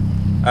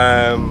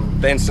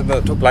 The incident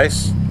that took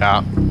place.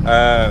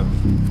 Yeah.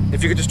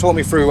 If you could just talk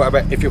me through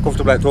if you're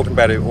comfortable talking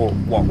about it, or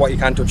what you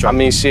can touch on. I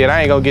mean, shit, I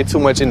ain't gonna get too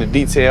much into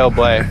detail,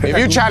 but if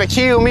you try to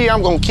kill me,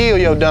 I'm gonna kill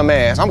your dumb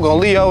ass. I'm gonna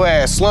leave your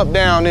ass slumped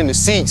down in the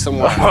seat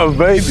somewhere. Oh,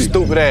 baby.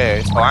 Stupid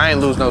ass. Oh, I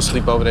ain't lose no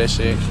sleep over that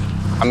shit.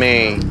 I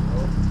mean,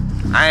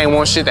 I ain't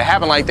want shit to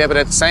happen like that, but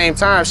at the same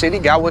time, shit, he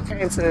got what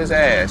came to his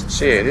ass.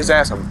 Shit, his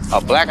ass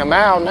a black and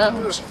mild now.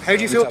 How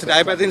do you feel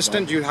today about the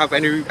incident? Do you have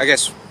any, I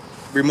guess,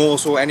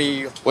 remorse or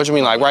any... What you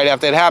mean, like right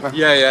after it happened?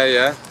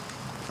 Yeah.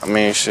 I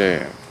mean,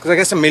 shit. Because I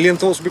guess a million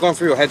thoughts would be going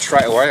through your head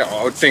straight away,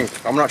 I would think.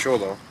 I'm not sure,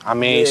 though. I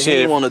mean, shit. He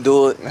didn't want to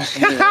do it. He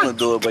didn't want to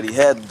do it, but he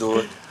had to do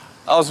it.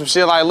 Oh, some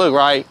shit like, look,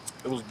 right?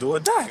 It was do or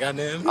die,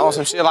 goddamn. Oh,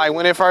 some shit like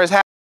when it first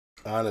happened.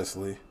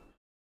 Honestly,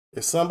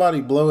 if somebody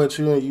blow at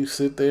you and you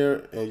sit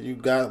there and you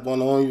got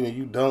one on you and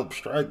you don't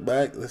strike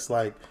back, it's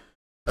like,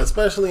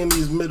 especially in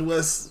these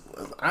Midwest,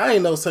 I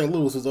ain't know St.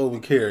 Louis was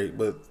overcarried,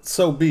 but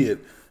so be it.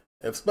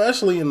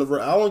 Especially in the,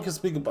 I only can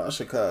speak about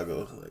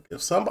Chicago. Like,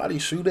 if somebody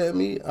shoot at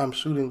me, I'm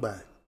shooting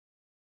back.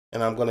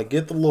 And I'm going to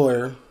get the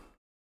lawyer,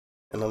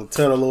 and I'm going to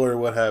tell the lawyer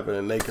what happened,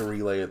 and they can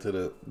relay it to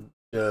the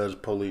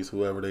judge, police,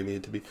 whoever they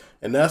need to be.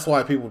 And that's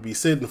why people be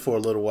sitting for a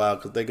little while,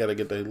 because they got to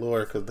get their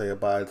lawyer, because they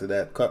abide to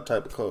that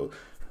type of code.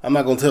 I'm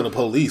not going to tell the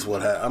police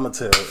what happened. I'm going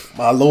to tell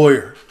my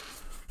lawyer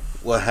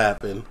what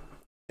happened,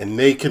 and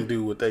they can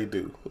do what they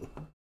do.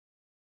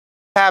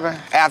 After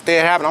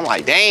it happened, I'm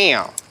like,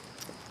 damn,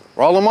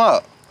 roll them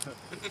up.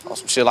 Or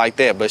some shit like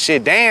that. But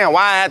shit, damn,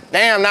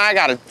 now I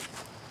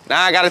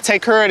gotta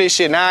take care of this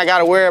shit. Now I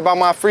gotta worry about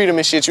my freedom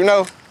and shit, you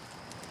know?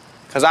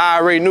 Cause I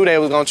already knew they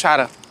was gonna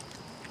try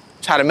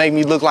to make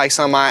me look like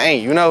something I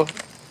ain't, you know?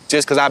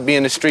 Just cause I be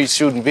in the streets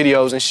shooting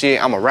videos and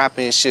shit, I'm a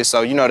rapper and shit,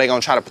 so you know they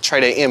gonna try to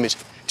portray their image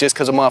just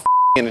cause I'm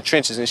in the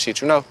trenches and shit,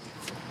 you know?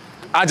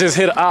 I just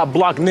hit an odd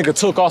block, nigga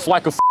took off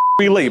like a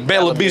relay.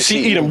 Bella bitch, she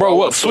eating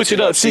bro up, switch it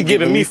up, she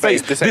giving me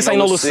face. This ain't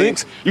no little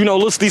six. You know,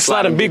 Lil Steve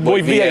sliding big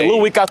boy VA. Lil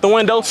Wick out the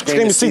window,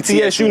 screaming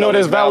CTS, you know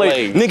that's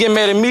valet. Nigga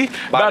mad at me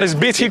about his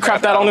bitch, he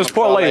crapped out on his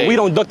parlay. We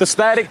don't duck the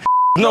static.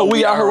 No,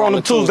 we out here on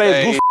the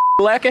Tuesdays, goof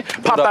lacking.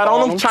 Popped out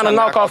on him, trying to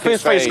knock off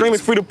his face, screaming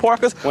free the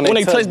Parkers. When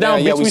they touch down,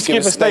 bitch, we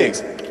skipping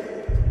steaks.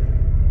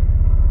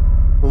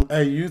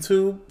 Hey,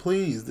 YouTube,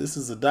 please, this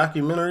is a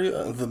documentary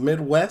of the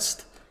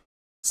Midwest.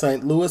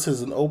 St. Louis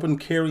is an open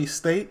carry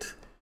state,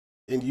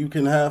 and you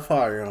can have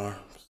firearms.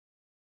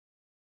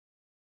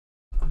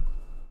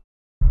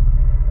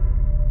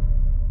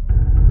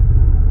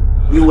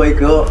 You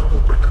wake up,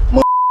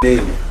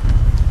 dead.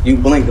 You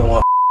blink and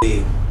one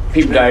dead.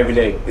 People die every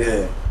day.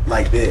 Yeah,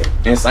 like that.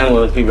 In St.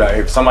 Louis, people die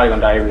every day. Somebody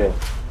gonna die every day.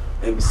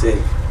 Every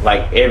city.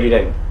 Like every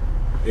day.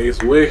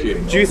 It's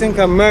wicked. Do you think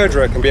a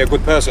murderer can be a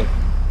good person?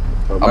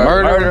 A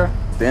murderer?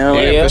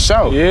 Yeah, for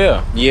sure.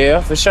 Yeah,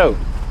 for sure.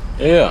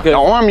 Yeah. The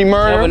army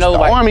murders, the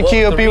army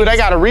kill people, they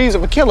got a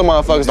reason for killing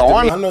motherfuckers. The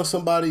army. I know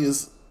somebody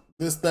is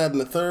this, that,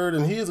 and the third,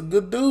 and he is a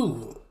good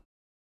dude.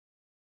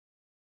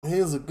 He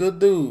is a good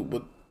dude,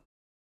 but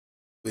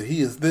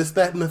he is this,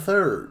 that, and the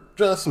third.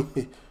 Trust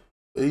me.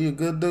 But he a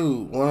good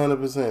dude,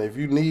 100%. If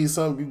you need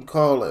something, you can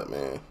call that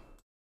man.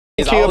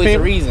 It's always a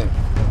reason.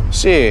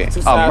 Shit,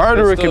 a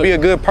murderer could be a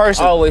good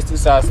person. Always two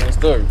sides to the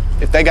story.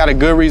 If they got a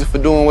good reason for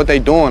doing what they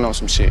doing on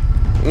some shit.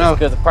 No.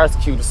 Because the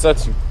prosecutor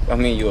sucks you, I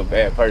mean you're a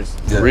bad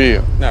person. Yeah.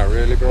 Real. Not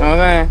really, bro.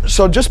 Okay.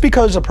 So just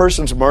because a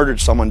person's murdered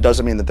someone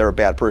doesn't mean that they're a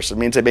bad person. It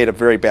means they made a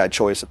very bad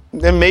choice.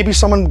 And maybe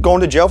someone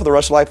going to jail for the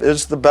rest of life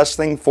is the best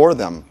thing for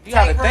them. You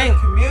gotta think.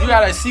 You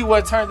gotta see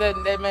what turned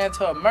that man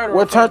to a murderer.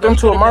 What turned him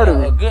to a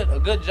murderer? A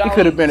good job. He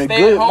could have been a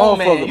good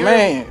motherfucker,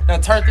 man.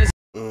 That turned this.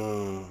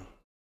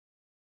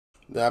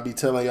 I be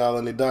telling y'all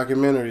in the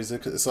documentaries,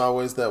 it's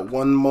always that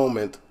one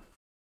moment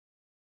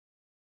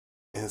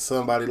and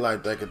somebody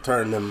like that could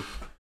turn them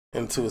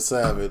into a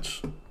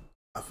savage.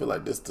 I feel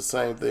like this the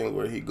same thing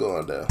where he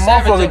going down.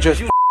 Motherfucker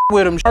just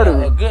with him.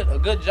 A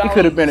good job. He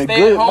could have been a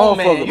good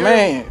motherfucker,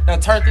 man.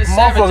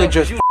 Motherfucker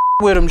just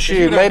with him,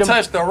 shit. Made him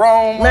touch the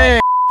wrong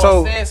man.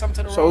 So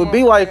it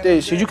be like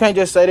this. Shit, you can't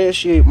just say that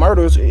shit.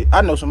 Murders.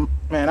 I know some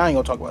man. I ain't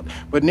gonna talk about it.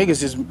 But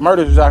niggas is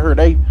murderers out here.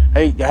 They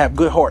have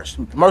good hearts.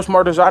 Most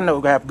murderers I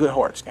know have good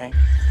hearts, gang.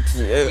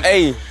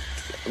 Hey,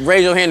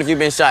 raise your hand if you've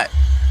been shot.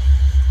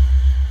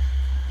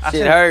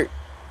 Shit hurt.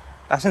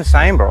 That's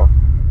insane, bro.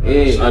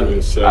 Yeah, I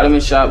done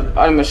been shot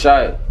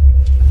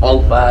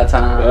 4-5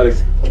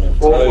 times.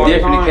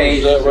 Different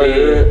occasions. Right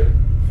here.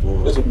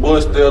 There's a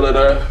bullet still in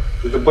there.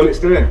 Is the bullet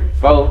still in?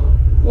 4,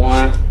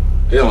 1.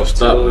 It don't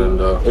stop nothing,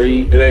 though.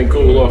 3. It ain't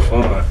cool or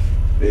fun.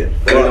 It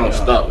don't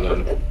stop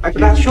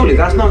nothing. Surely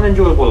that's not an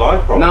enjoyable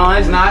life, bro. No,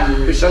 it's not.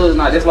 For sure it's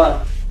not. That's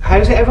why.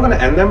 How's it ever gonna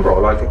end then, bro?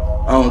 Like,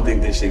 I don't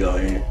think this shit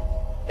gonna end.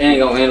 It ain't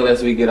gonna end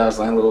unless we get out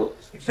some little.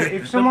 So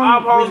if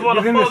someone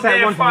within the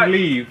set wanted to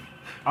leave,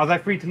 are they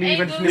free to leave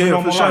and just live a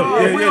normal for sure.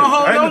 life?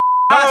 Yeah.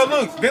 Oh,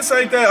 look, this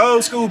ain't that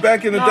old school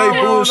back in the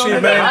day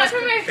bullshit, man.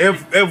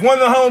 If one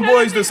of the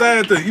homeboys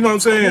decide to, you know what I'm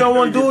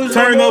saying,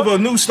 turn over a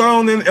new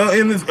stone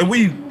and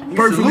we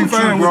perfectly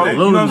fine with it. You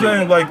know what I'm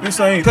saying? Like, this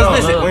ain't, we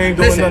ain't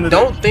doing none of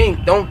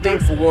that. Don't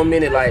think for 1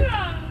 minute like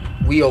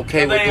we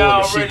okay with doing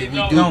the shit that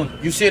we do.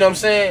 You see what I'm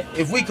saying?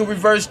 If we could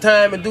reverse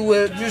time and do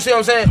it, you see what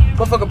I'm saying?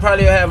 Motherfucker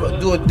probably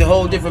do the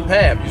whole different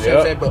path. You see what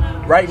I'm saying?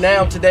 But right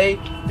now, today,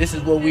 this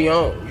is what we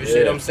own. You see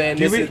what I'm saying?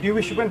 Do you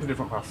wish you went a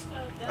different path?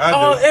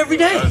 Oh, every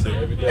day.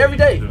 Every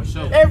day,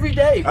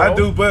 bro. I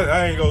do, but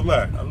I ain't gonna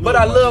lie.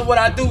 I love what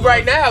I do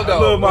right now, though.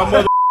 I love my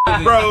mother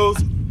bros.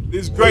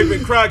 This grape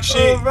and crock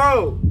shit.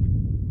 Bro.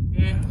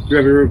 Do you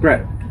ever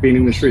regret being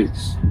in the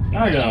streets?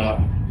 I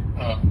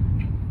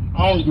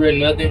don't regret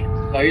nothing.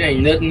 Like, it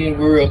ain't nothing in the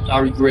world I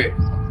regret.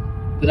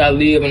 Because I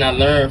live and I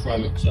learn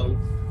from it, so.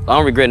 I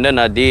don't regret nothing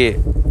I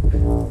did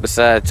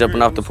besides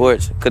jumping off the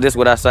porch, because that's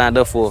what I signed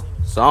up for.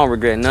 So I don't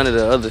regret none of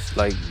the others,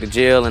 like the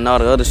jail and all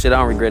the other shit. I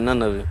don't regret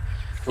none of it.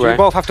 Do you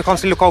both have to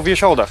constantly look over your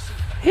shoulder?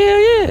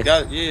 Hell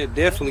yeah.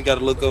 Definitely got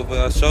to look over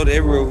our shoulder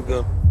everywhere we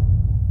go.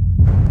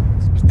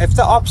 If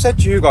that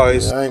upset you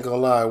guys, I ain't gonna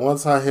lie.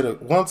 Once I had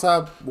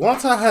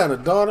a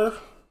daughter,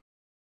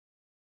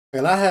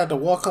 and I had to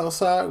walk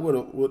outside with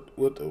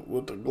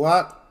the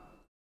Glock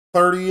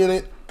 30 in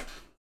it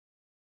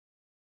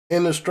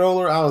in the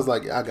stroller, I was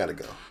like, I gotta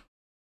go.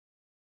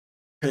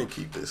 Can't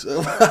keep this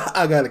up.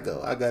 I gotta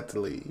go. I got to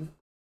leave.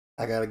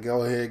 I gotta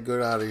go ahead and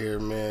get out of here,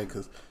 man,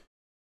 because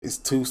it's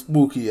too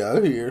spooky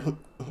out here.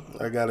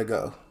 I gotta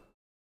go.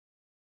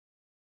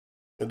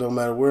 It don't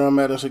matter where I'm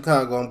at in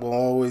Chicago, I'm gonna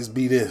always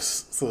be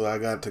this. So I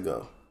got to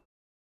go.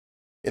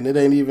 And it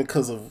ain't even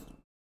because of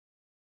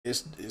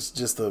it's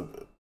just a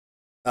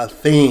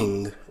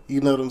thing.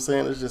 You know what I'm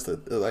saying? It's just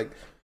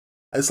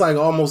it's like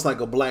almost like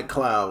a black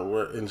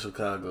cloud in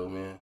Chicago,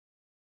 man.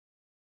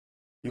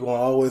 You're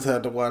gonna always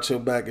have to watch your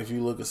back if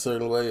you look a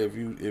certain way, if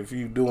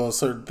you doing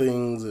certain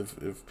things,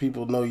 if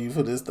people know you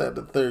for this, that,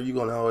 the third, you're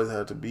gonna always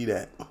have to be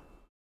that.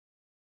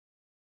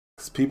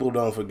 Cause people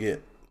don't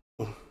forget.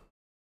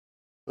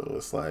 So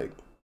it's like,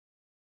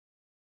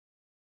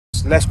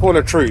 let's call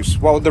a truce.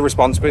 What would the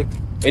response be?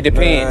 It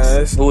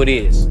depends who it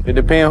is. It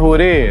depends who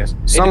it is.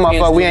 Some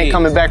motherfucker, we ain't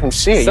coming back from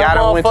shit. Y'all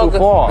done went too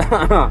far.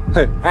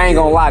 I ain't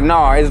gonna lie,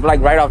 nah, it's like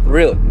right off the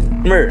rip.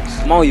 Murder,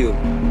 I'm on you.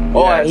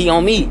 Or he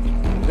on me.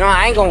 No,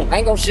 I ain't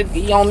gonna shit.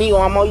 He on me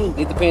or I'm on you.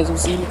 It depends who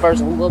see me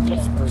first and who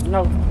goes first, you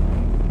know.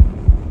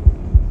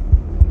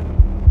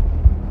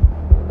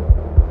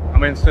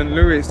 I'm in St.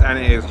 Louis and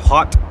it is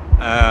hot.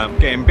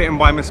 Getting bitten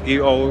by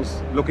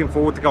mosquitoes. Looking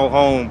forward to go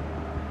home.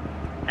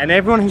 And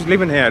everyone who's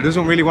living here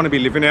doesn't really want to be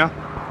living here,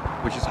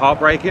 which is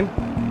heartbreaking.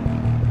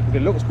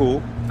 It looks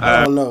cool.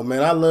 I don't know,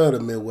 man. I love the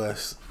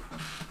Midwest.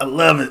 I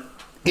love it.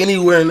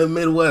 Anywhere in the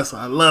Midwest,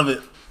 I love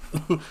it.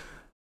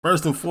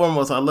 First and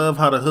foremost, I love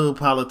how the hood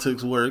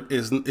politics work.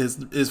 It's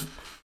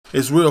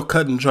real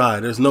cut and dry.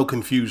 There's no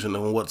confusion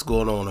on what's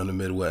going on in the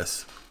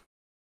Midwest.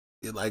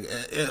 Like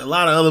a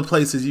lot of other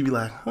places, you be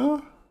like,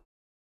 huh?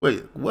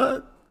 Wait,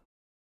 what?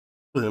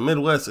 But in the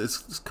Midwest,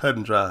 it's cut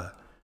and dry.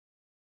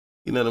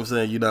 You know what I'm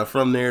saying? You're not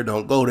from there,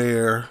 don't go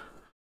there.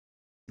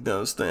 You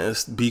know what I'm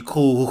saying? Be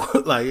cool.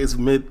 Like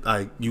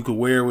like you can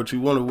wear what you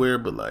want to wear,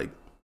 but like,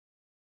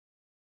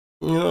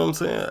 you know what I'm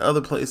saying?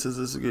 Other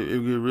places it get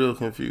real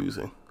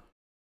confusing.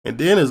 And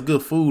then there's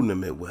good food in the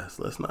Midwest.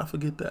 Let's not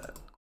forget that.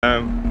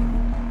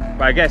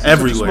 But I guess it's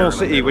everywhere a small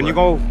city. When you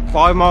go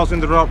 5 miles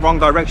in the wrong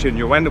direction,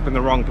 you'll end up in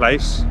the wrong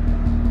place.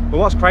 But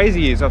what's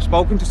crazy is I've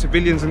spoken to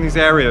civilians in these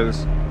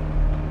areas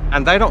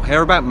and they don't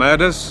hear about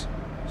murders.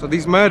 So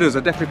these murders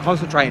are definitely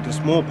concentrated to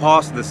small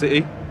parts of the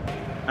city.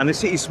 And the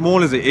city's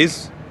small as it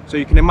is. So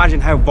you can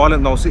imagine how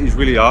violent those cities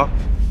really are.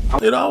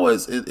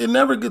 It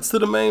never gets to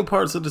the main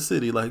parts of the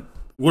city, like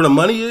where the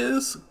money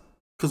is.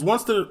 Because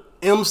once the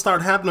M's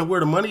start happening where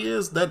the money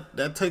is,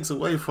 that takes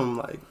away from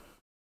like,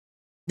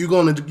 you're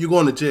going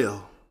to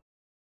jail.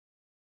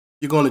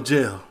 You're going to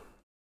jail.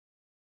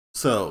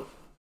 So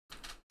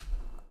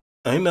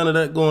Ain't none of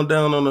that going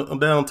down on the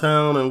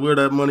downtown and where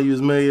that money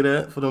is made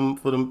at for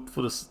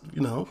the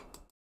you know.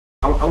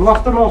 And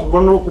what's the most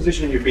vulnerable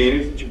position you've been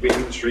in since you've been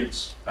in the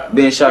streets?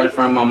 Being shot in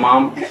front of my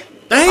mom.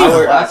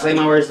 Damn. I say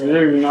my worst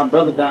delivery, my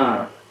brother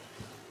died.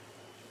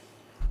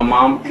 My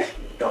mom.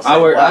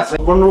 I say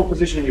vulnerable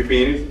position you've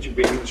been in since you've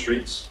been in the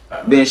streets.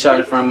 Being shot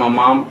in front of my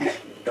mom.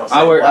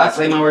 I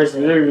say my worst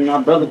delivery,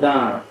 my brother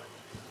died.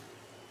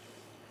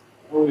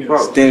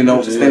 Standing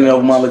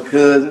over my little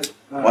cousin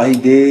while he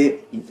dead.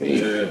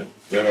 Yeah,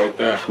 that right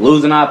there.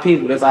 Losing our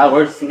people, that's our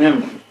worst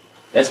memory.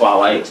 That's why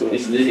like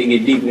this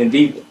get deeper and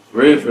deeper.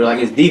 Real for like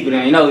it's deeper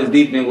than it's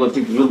deeper than what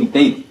people really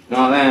think. You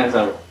know what I'm saying?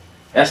 So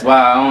that's why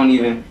I don't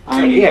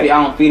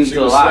feed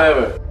into a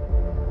lot.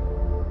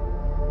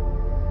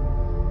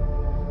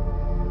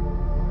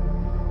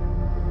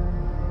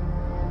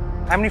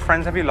 How many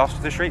friends have you lost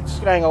to the streets?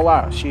 I ain't gonna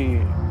lie,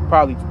 shit,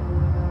 probably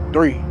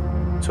 3.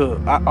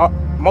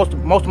 Most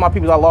of my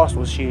people I lost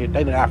was shit. They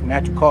didn't have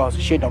natural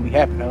causes. Shit don't be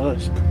happening to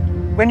us.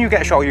 When you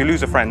get shot or you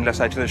lose a friend, let's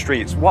say, to the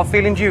streets, what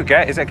feeling do you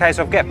get? Is it a case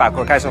of get back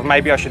or a case of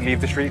maybe I should leave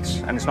the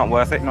streets and it's not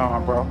worth it? Nah,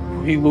 bro.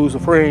 If you lose a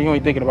friend, you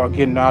ain't thinking about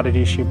getting out of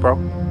this shit, bro.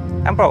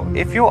 And bro,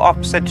 if your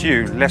op said to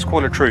you, let's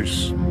call a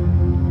truce.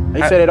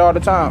 They said it all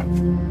the time.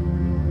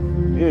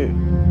 Yeah.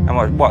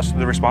 And what's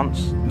the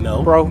response?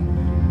 No. Bro,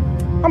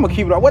 I'm gonna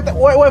keep it up. What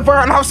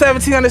Vern off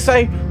 1700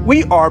 say?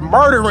 We are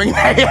murdering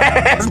their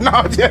ass.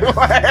 No, just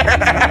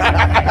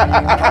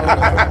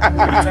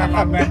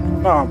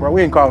nah, bro,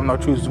 we ain't calling no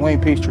truces. We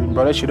ain't peace treating,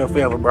 bro. That shit up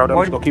forever, bro.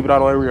 Just gonna keep it all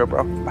the way real,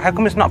 bro. How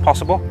come it's not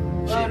possible?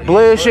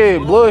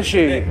 Bloodshed.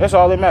 That's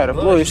all that matters.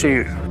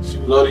 Bloodshed.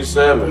 Bloody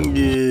 7.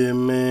 Yeah,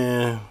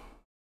 man.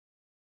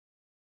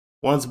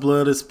 Once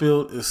blood is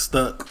spilled, it's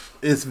stuck.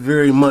 It's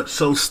very much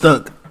so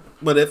stuck.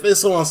 But if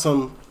it's on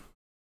some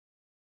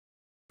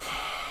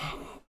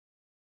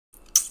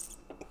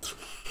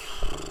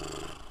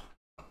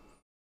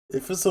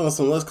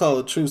let's call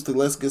it truce to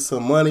let's get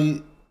some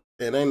money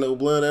and ain't no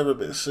blood ever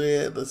been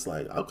shed, that's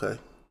like, okay.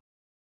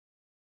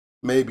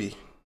 Maybe.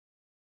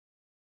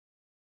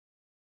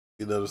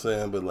 You know what I'm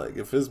saying? But like,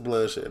 if it's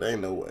bloodshed,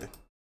 ain't no way.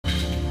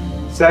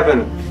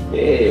 7.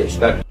 Yeah,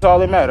 that's all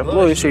that matters.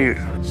 Bloodshed.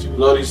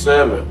 Bloody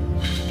 7.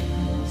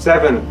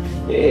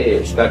 7.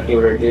 Yeah, stuck here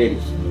where it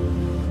is.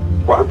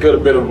 Well, could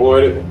have been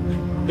avoided.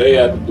 They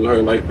had to do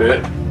her like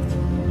that.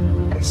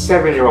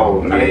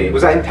 7-year-old. Yeah. I mean,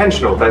 was that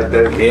intentional?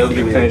 They'll be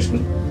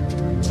intentional.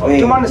 Do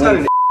you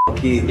understand?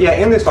 Yeah,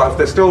 in this life,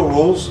 there's still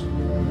rules.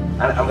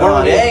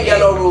 And they ain't got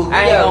no rules.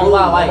 I ain't gonna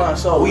lie,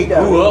 like, we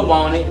grew up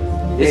on it.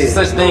 It's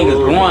such thing as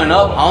growing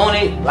up on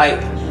it. Like,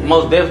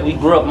 most definitely we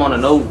grew up on a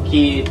no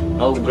kid,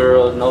 no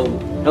girls,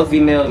 no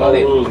females, no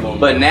that.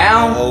 But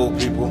now, old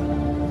people.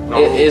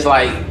 It's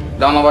like,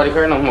 don't nobody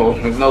care no more.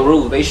 There's no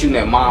rules. They shooting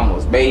at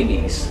mamas,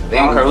 babies. They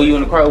don't care who you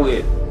in the car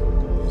with.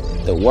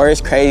 The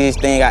worst,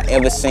 craziest thing I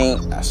ever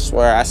seen, I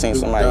swear I seen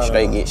somebody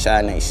straight get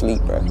shot in their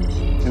sleep, bro.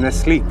 In their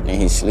sleep? In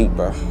his sleep,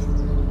 bro.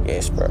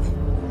 Yes, bro.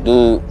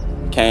 Dude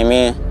came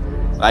in,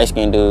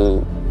 light-skinned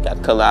dude, got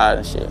the color out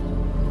and shit.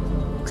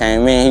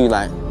 Came in, he was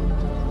like,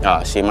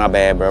 oh shit, my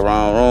bad, bro,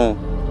 wrong room.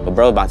 But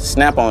bro about to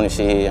snap on his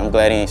shit. I'm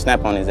glad he ain't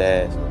snap on his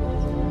ass.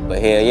 But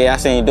hell yeah, I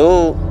seen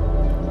dude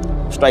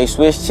straight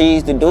Swiss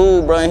cheese the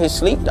dude, bro, in his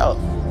sleep, though.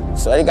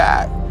 Swear to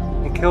God.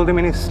 He killed him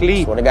in his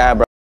sleep? Swear to God,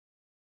 bro.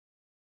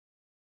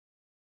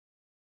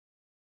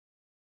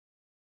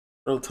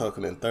 Bro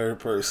talking in third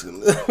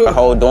person. The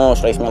whole dorm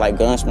straight smell like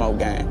gun smoke,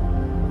 gang.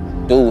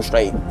 Dude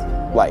straight,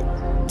 like,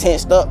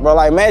 tensed up, bro.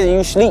 Like, imagine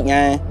you sleep,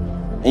 gang,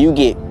 and you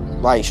get,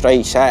 like,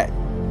 straight shot.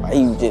 Like,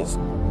 he just,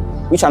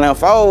 we trying to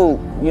unfold,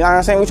 you know what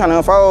I'm saying? We trying to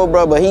unfold,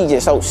 bro, but he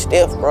just so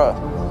stiff, bro.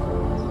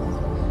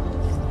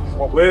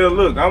 Well,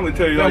 look, I'm gonna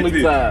tell you like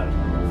this.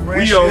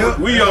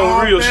 We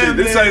on real shit.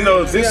 This ain't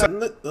no,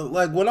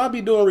 like, when I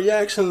be doing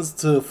reactions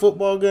to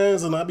football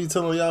games and I be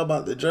telling y'all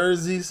about the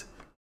jerseys,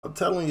 I'm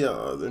telling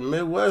y'all, the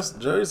Midwest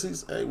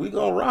jerseys, hey, we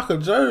gonna rock a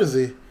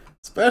jersey,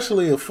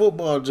 especially a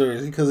football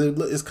jersey, because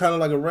it's kind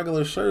of like a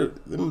regular shirt.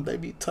 They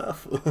be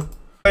tough.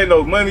 Ain't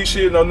no money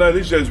shit, no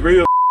nothing. It's just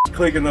real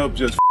clicking up,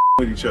 just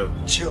with each other.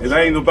 It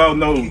ain't about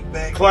no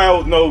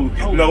cloud, no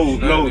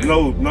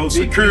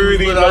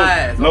security,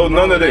 no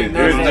none of that.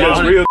 It's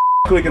just real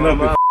clicking up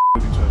with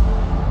each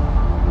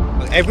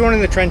other. Everyone in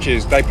the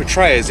trenches, they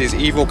portray us as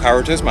evil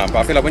characters, man. But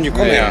I feel like when you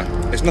come here,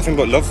 it's nothing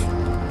but love.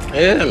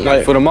 Yeah,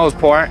 like for the most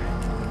part.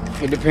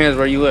 It depends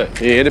where you at.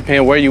 Yeah, it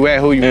depends where you at,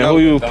 who you know. Who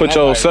you put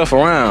yourself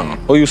around.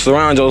 Who you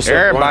surround yourself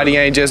Everybody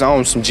ain't just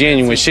on some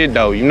genuine shit,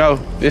 though, you know?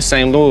 This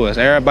St. Louis.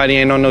 Everybody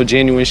ain't on no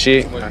genuine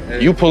shit.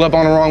 You pull up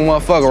on the wrong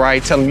motherfucker,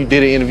 right? Tell them you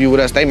did an interview with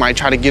us, they might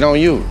try to get on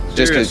you.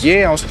 Just cause,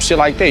 on some shit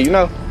like that, you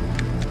know?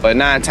 But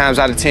 9 times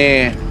out of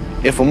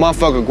 10, if a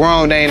motherfucker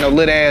grown, they ain't no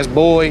lit ass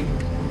boy,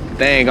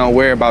 they ain't gonna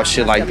worry about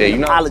shit like that, you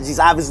know? Apologies,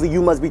 obviously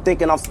you must be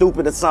thinking I'm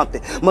stupid or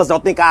something. Must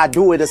don't think I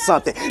do it or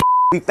something.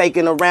 Be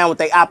faking around with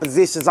their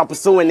oppositions. I'm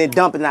pursuing and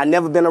dumping. I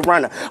never been a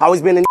runner.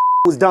 Always been a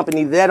who's dumping.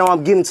 Either that or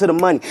I'm getting to the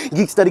money.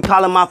 Geek study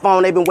calling my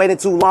phone. They been waiting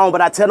too long,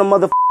 but I tell them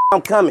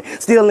I'm coming,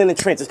 still in the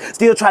trenches,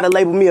 still try to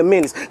label me a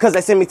menace, cause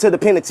they send me to the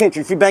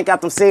penitentiary, free bank out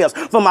themselves,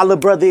 for my little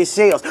brother is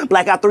shells,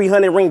 black out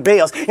 300 ring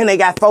bells, and they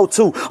got 4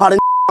 too, all the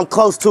I'm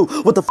close to,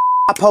 what the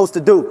I supposed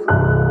to do?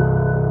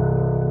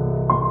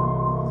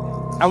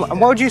 And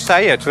what would you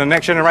say to the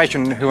next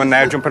generation who are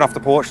now jumping off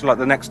the porch, like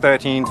the next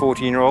 13,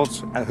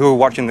 14-year-olds who are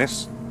watching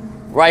this?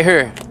 Right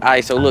here. All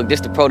right, so look, this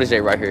the protege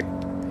right here.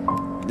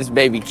 This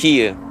baby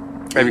Kia.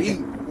 Baby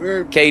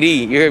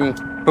KD, you hear me?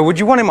 But would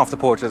you want him off the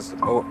porch?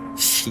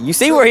 You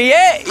see where he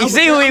at? You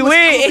see who he with?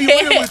 I'm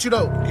gonna be real with you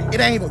though. It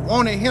ain't even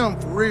wanting him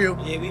for real.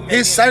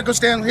 His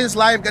circumstance, his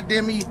life,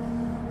 goddamn me,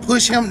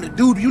 push him to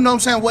do. You know what I'm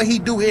saying? What he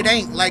do, it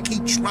ain't like he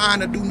trying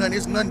to do nothing.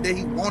 It's nothing that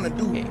he want to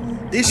do.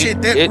 This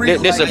shit that real.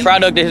 This like, a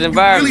product of his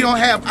environment. You really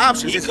don't have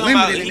options. It's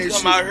limited in this shit.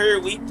 He come out here,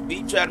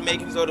 we try to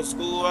make him go to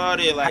school all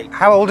day. Like,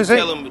 how old is he?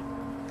 Tell him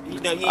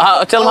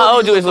how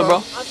old you is, little bro.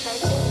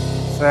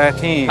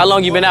 13. How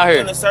long you been out here?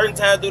 On a certain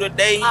time through the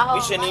day,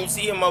 we shouldn't even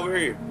see him over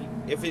here.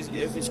 If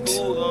it's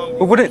school,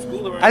 But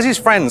wouldn't, as his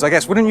friends, I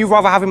guess, wouldn't you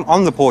rather have him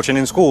on the porch and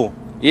in school?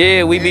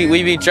 Yeah, we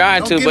be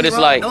trying to, but it's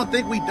like don't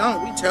think we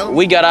don't. We tell.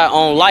 We got our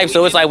own life,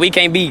 so it's like we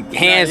can't be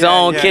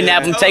hands-on,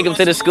 kidnap him, take him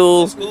to the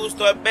school. School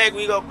start back,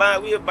 we'll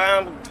buy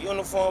him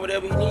uniform,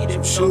 whatever he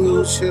needed.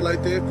 Shoes, shit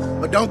like that.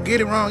 But don't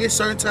get it wrong. It's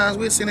certain times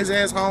we'll send his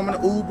ass home in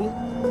an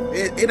Uber.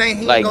 It ain't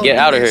he like gonna get do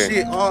out of that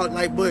here. Shit all,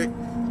 like, but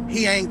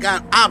he ain't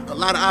got a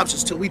lot of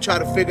options till we try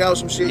to figure out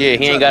some shit. Yeah,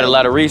 he ain't got a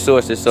lot of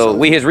resources, so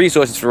we his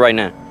resources for right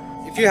now.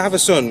 If you have a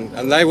son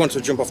and they want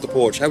to jump off the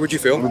porch, how would you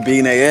feel? We're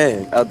beating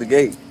their ass out the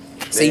gate.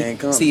 See,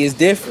 it's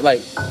different.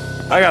 Like,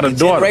 I got a the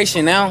daughter.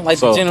 Generation now, like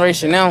So- the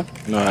generation now,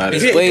 Nah,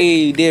 it's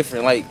way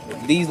different. Like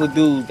these little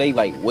dudes, they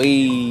like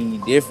way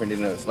different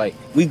than us. Like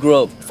we grew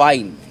up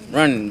fighting,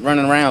 running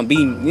around,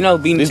 beating,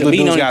 beating These to little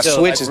beating dudes on got each other.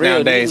 switches like,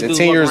 nowadays. These At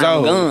 10 dudes years walk around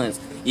old. with guns.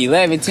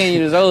 11, 10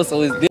 years old,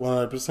 so it's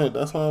different. 100%.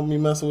 That's why I be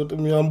messing with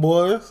them young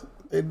boys.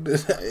 It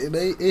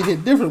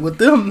hit different with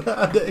them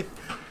nowadays.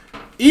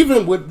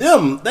 Even with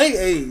them, they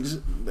age,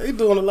 they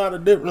doing a lot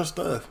of different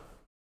stuff.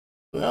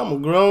 I'm a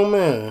grown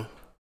man.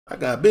 I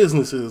got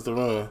businesses to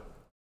run.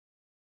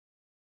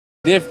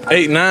 Different.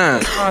 8'9" You know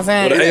what I'm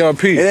saying? with an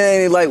ARP. It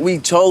ain't like we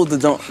chose to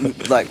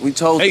don't, like we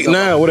chose.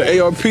 8'9" with an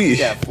ARP.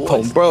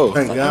 Oh, bro.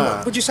 Thank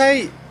God. Would you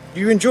say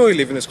you enjoy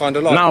living this kind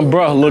of life? Nah,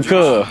 bro, look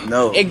up.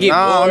 No. It get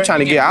Nah, boring. I'm trying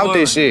to It get out boring.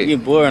 this shit. It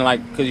get boring,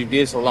 like, because you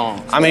did so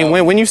long. I mean,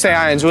 when you say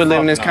I enjoy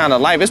living this kind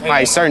of life, it's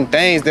probably certain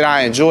things that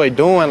I enjoy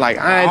doing. Like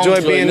I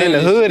enjoy being in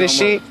the hood and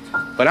shit.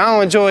 But I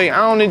don't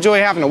enjoy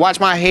having to watch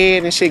my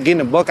head and shit, getting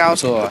the buck out.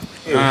 So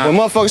when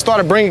motherfuckers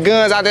started bringing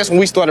guns out, that's when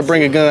we started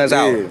bringing guns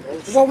out.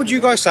 What would you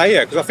guys say?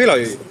 Yeah, because I feel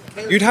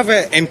like you'd have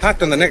an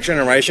impact on the next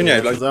generation. Yeah,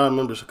 like, I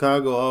remember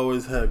Chicago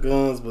always had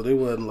guns, but it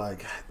wasn't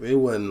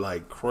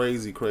like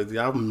crazy.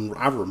 I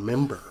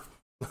remember,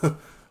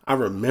 I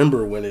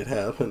remember when it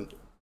happened.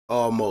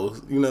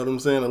 Almost, you know what I'm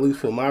saying? At least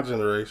for my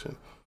generation,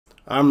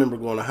 I remember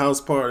going to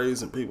house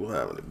parties and people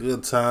having a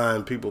good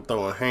time, people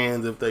throwing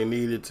hands if they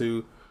needed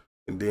to.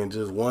 And then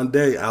just one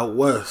day out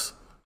west,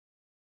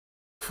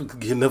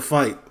 getting a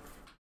fight.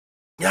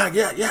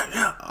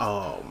 Yeah.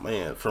 Oh,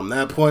 man. From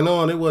that point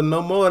on, it wasn't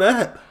no more of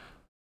that.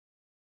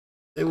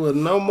 It was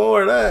no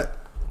more of that.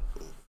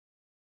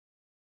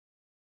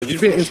 you'd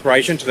be an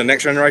inspiration to the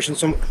next generation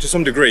to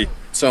some degree.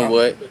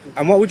 Somewhat.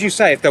 And what would you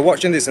say if they're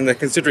watching this and they're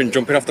considering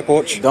jumping off the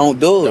porch? Don't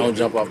do it. Don't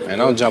jump off the Man,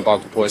 don't jump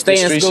off the porch. Stay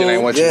This in street shit school.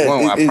 ain't what you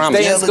want. I promise.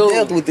 Stay in Stay school.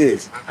 death with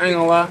this. I ain't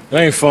gonna lie. It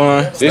ain't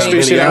fun. This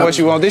street shit ain't what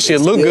you want. This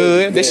shit look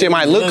good. This shit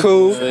might look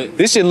cool.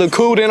 This shit look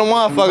cool than a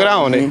motherfucker,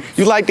 don't it?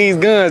 You like these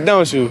guns,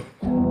 don't you?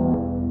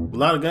 A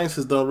lot of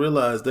gangsters don't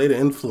realize they the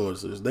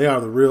influencers. They are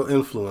the real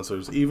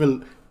influencers.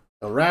 Even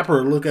a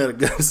rapper look at a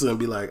gangster and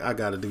be like, I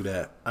gotta do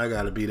that. I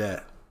gotta be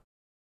that.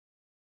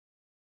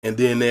 And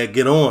then they'll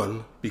get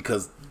on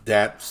because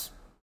that's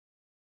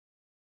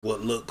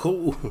what look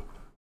cool.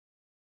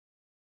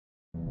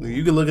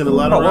 You can look at a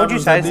lot of What would you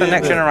rappers say that to the did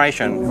next that.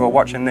 generation who are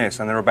watching this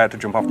and they're about to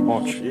jump off the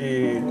porch?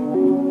 Do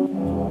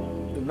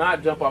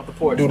not jump off the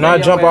porch. Do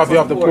not jump off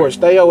the porch.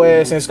 Stay your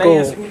ass in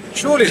school.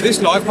 Surely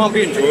this life can't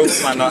be enjoyable,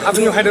 man. Like,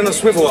 having your head on a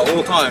swivel at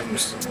all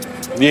times.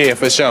 Yeah,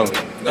 for sure.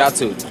 Got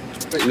to.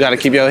 You gotta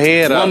keep your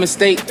head up. One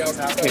mistake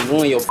can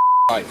ruin your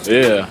life.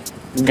 Yeah.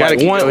 You gotta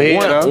keep your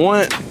head up.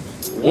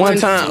 One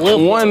time,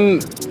 one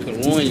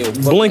Can ruin your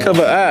blink of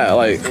an eye,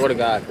 like. Swear to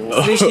God.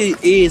 This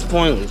shit is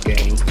pointless,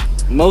 gang.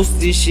 Most of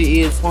this shit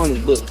is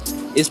pointless,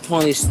 but it's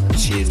pointless.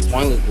 Shit is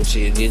pointless, but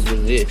shit, it is what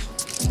it is.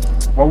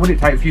 What would it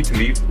take for you to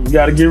leave? You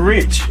gotta get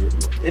rich.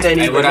 It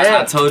ain't even I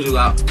that. told you, we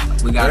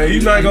got.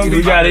 You're not gonna be.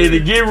 You gotta either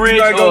get rich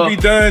You're not or gonna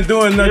be done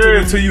doing nothing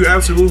until you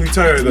absolutely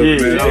tired of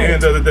it, man. At the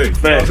end of the day.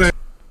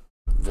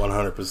 You know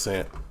what I'm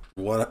saying?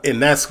 100%.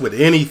 And that's with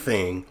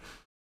anything.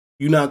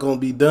 You're not gonna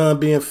be done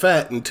being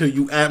fat until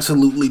you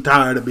absolutely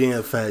tired of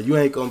being fat. You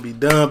ain't gonna be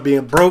done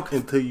being broke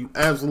until you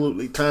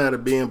absolutely tired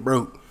of being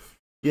broke.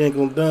 You ain't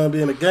gonna done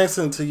being a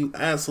gangster until you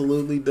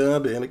absolutely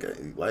done being a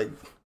gangster. Like,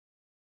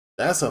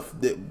 that's a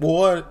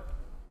boy.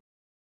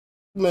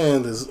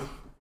 Man, this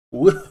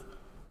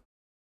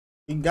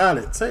he got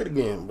it. Say it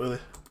again, brother.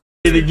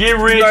 To get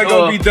rich, you're not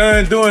gonna be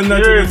done doing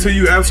nothing until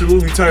you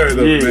absolutely tired of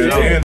it,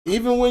 man.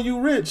 Even when you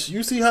rich,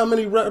 you see how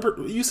many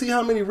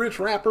rich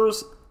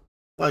rappers,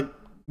 like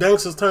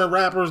gangsters turned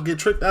rappers, get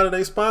tricked out of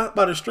their spot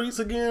by the streets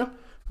again,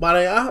 by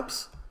their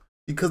ops,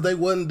 because they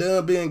wasn't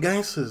done being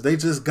gangsters. They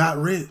just got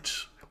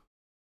rich.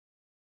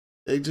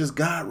 They just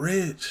got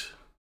rich.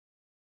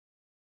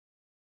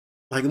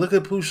 Like, look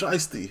at Pooh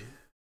Shiesty.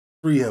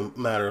 Free him,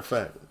 matter of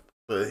fact.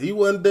 But he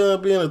wasn't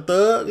done being a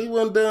thug. He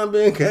wasn't done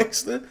being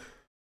gangster.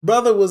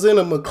 Brother was in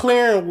a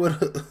McLaren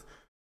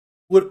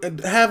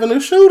with having a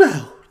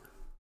shootout.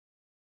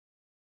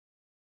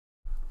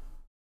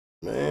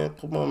 Man,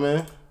 come on,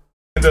 man.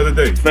 The other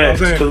day,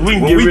 facts, because we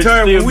can get rich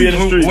still be in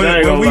the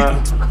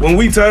streets. When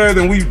we tired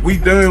and we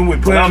done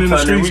with playing in the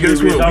streets,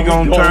 guess what? We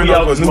gonna turn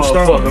up a new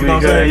star. You know what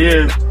I'm saying?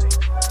 Yeah.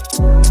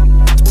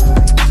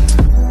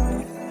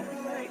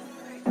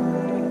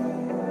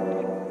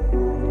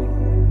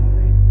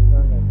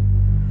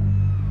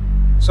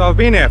 So I've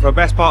been here for the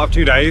best part of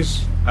 2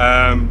 days,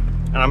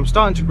 and I'm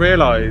starting to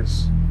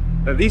realise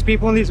that these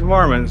people in these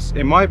environments,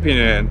 in my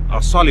opinion,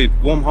 are solid,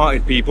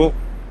 warm-hearted people.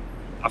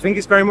 I think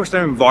it's very much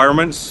their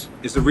environments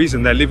is the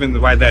reason they're living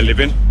the way they're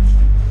living,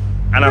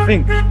 and I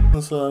think.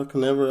 So I can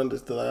never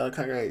understand.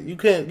 Like,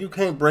 you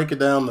can't break it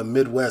down the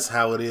Midwest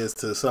how it is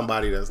to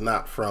somebody that's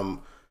not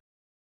from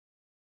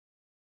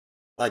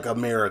like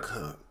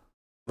America.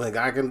 Like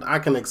I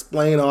can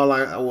explain all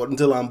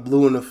until I'm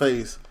blue in the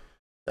face.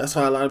 That's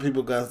why a lot of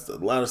people got a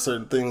lot of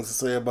certain things to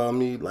say about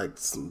me. Like,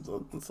 it's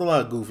a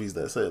lot of goofies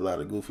that say a lot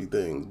of goofy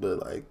things,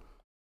 but like,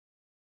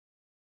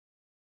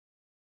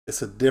 it's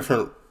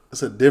different.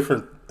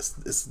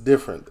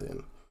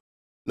 And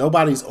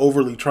nobody's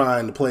overly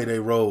trying to play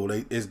their role.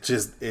 It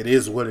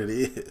is what it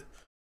is.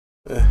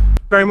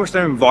 Very much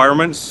their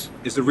environments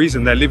is the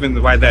reason they're living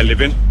the way they're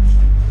living,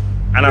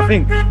 and I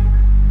think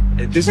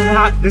this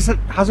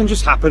hasn't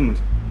just happened.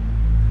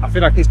 I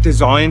feel like it's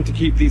designed to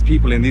keep these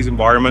people in these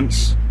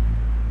environments.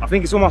 I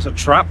think it's almost a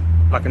trap,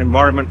 like an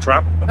environment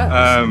trap.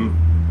 And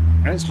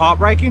it's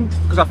heartbreaking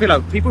because I feel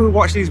like people who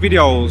watch these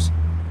videos,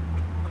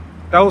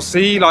 they'll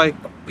see like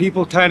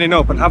people turning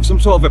up and have some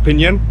sort of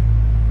opinion.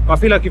 But I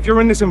feel like if you're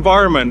in this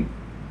environment,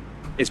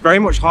 it's very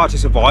much hard to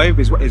survive,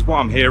 is what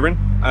I'm hearing.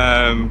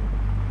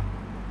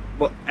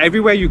 But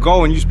everywhere you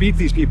go and you speak to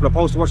these people,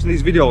 opposed to watching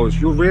these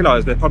videos, you'll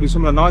realize they're probably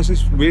some of the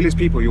nicest, realest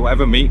people you'll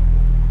ever meet.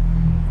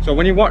 So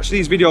when you watch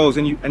these videos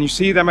and you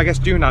see them, I guess,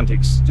 doing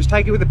antics, just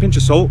take it with a pinch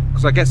of salt,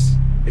 because I guess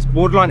it's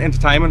borderline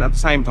entertainment at the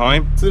same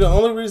time. See, the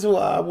only reason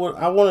why I want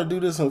to do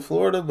this in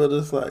Florida, but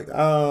it's like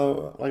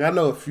I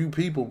know a few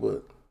people,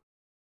 but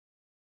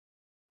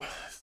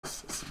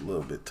it's a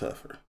little bit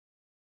tougher.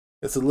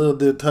 It's a little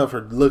bit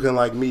tougher looking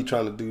like me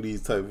trying to do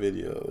these type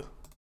videos.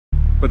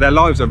 But their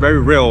lives are very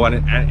real,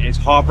 and it's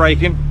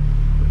heartbreaking.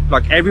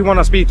 Like, everyone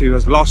I speak to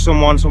has lost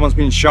someone, someone's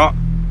been shot.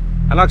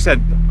 And like I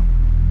said,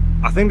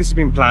 I think this has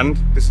been planned.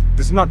 This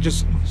is not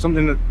just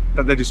something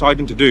that they're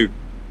deciding to do.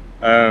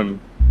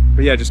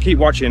 But yeah, just keep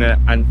watching it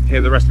and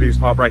hear the rest of these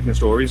heartbreaking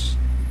stories.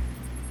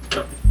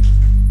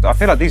 I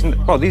feel like these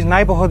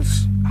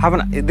neighborhoods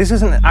this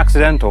isn't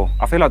accidental.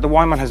 I feel like the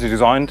white man has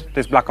designed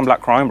this black on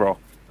black crime, bro.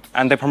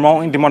 And they're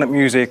promoting demonic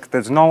music.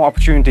 There's no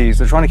opportunities.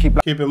 They're trying to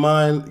keep in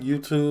mind,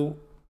 YouTube,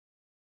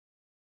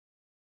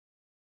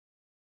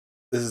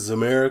 this is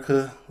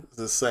America. This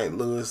is St.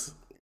 Louis.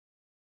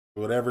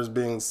 Whatever's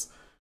being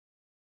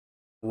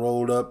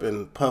rolled up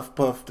and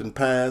puffed and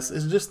passed,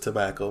 it's just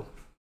tobacco.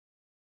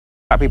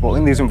 People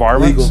in these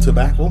environments. Legal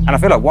tobacco. And I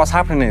feel like what's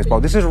happening is, bro,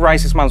 this is a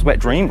racist man's wet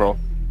dream, bro.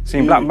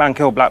 Seeing black man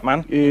kill black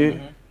man. Yeah.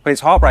 But it's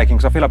heartbreaking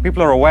because I feel like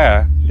people are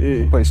aware,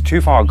 but it's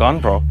too far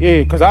gone, bro.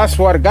 Yeah, because I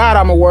swear to God,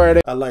 I'm aware of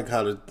that. I like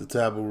how the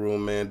Taboo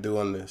Room man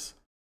doing this.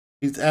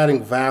 He's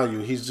adding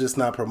value. He's just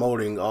not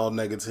promoting all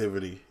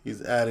negativity.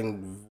 He's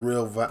adding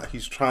real value.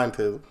 He's trying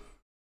to,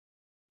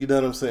 you know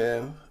what I'm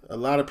saying? A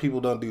lot of people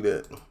don't do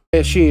that.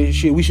 Yeah,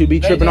 shit, we should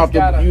be tripping off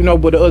the, you know,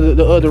 but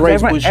the other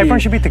race. Everyone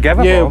should be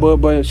together, yeah, bro.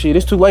 but shit,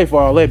 it's too late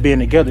for all that being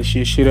together.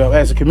 Shit,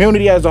 as a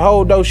community, as a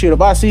whole, though, shit.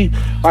 If I see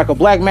like a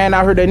black man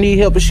out here that need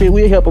help and shit,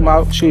 we'll help him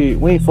out. Shit,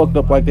 we ain't fucked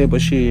up like that,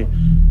 but shit,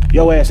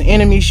 your ass an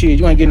enemy, shit,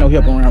 you ain't getting no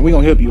help around. We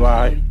gonna help you, all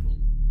right?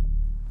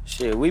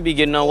 Shit, we be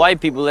getting on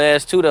white people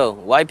ass too, though.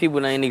 White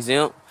people ain't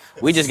exempt.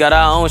 We just got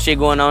our own shit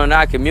going on in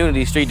our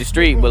community, street to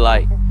street, but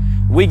like,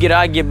 we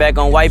get back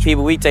on white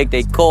people. We take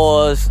their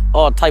cars,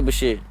 all type of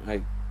shit.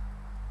 Like,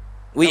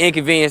 we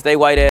inconvenience they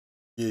white ass.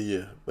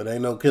 Yeah, but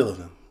ain't no killing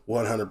them.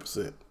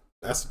 100%.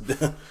 That's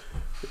that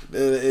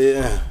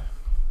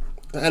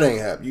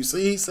ain't happen. You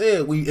see, he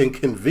said we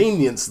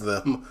inconvenience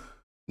them,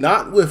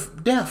 not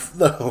with death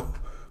though,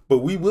 but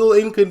we will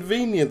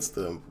inconvenience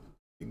them.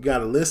 You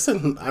gotta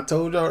listen. I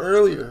told y'all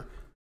earlier,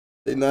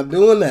 they're not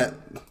doing that.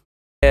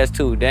 Ass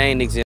too. They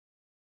ain't exempt.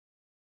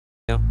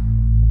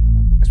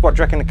 What do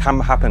you reckon can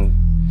happen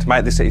to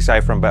make the city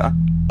safer and better?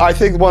 I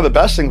think one of the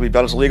best things we've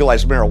done is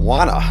legalize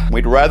marijuana.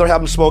 We'd rather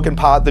have them smoking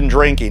pot than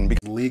drinking.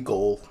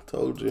 Legal,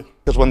 told you.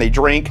 Because when they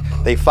drink,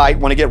 they fight,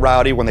 when they get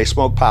rowdy. When they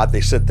smoke pot,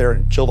 they sit there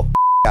and chill the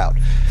out.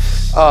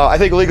 I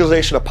think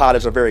legalization of pot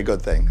is a very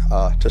good thing.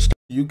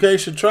 UK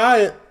should try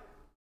it.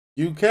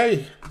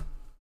 UK.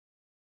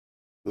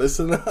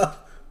 Listen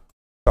up.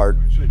 Start.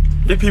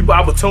 Give people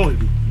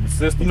opportunity.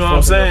 You know what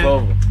I'm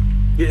saying?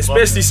 Yeah,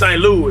 especially St.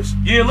 Louis.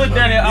 Yeah, look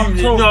down there.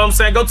 You know what I'm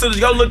saying? Go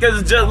look at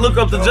look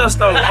up the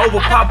Justo.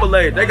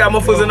 Overpopulated. They got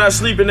motherfuckers in there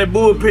sleeping in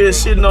bullpen,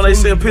 shitting on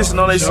themselves,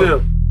 pissing on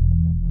themselves.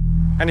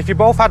 And if you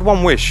both had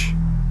one wish,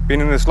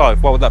 being in this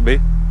life, what would that be?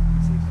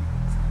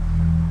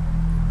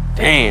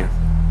 Damn.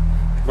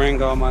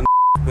 Bring all my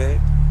back.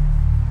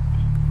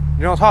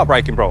 You know, it's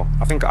heartbreaking, bro.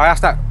 I think I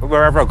ask that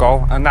wherever I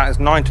go, and that is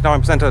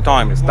 99% of the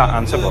time, it's that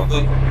answer, bro.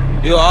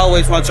 You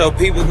always want your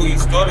people who you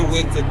started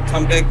with to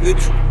come back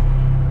with you.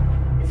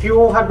 If you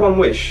all had one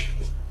wish,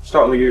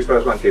 starting with you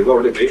first, Matthew, what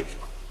would it be?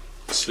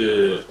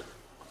 Shit.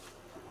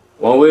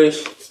 One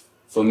wish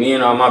for me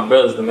and all my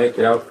brothers to make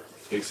it out.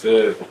 He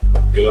said,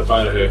 get up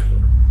out of here.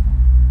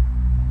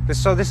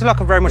 So this is like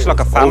very much like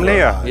a family,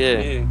 yeah.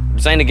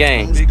 This ain't a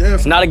game.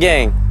 It's not a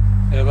game.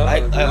 Yeah,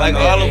 like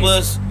all of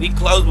us, we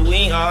close, but we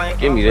ain't all.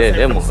 Give me that.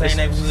 Them was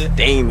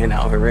steaming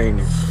out here right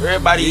now.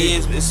 Everybody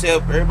is,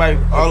 except everybody,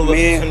 all of us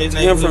in this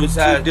neighborhood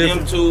besides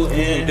them two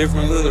and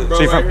different hoods. Bro,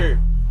 right here.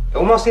 It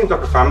almost seems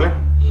like a family.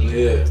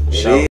 Yeah.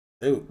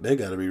 They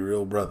gotta be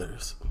real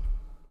brothers.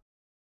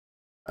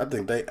 I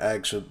think they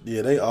actually,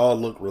 they all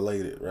look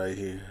related right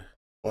here.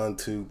 1,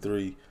 2,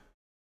 3.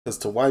 Because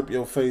to wipe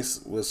your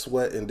face with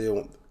sweat and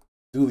then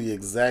do the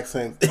exact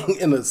same thing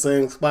in the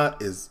same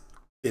spot is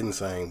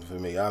insane for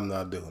me. I'm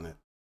not doing it.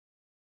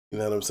 You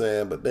know what I'm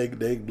saying? But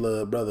they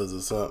blood brothers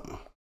or something.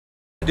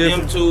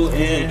 Them two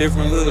and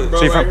different hoods.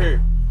 Bro, right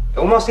here. It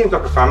almost seems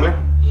like a family.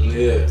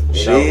 Yeah.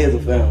 She is a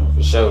family.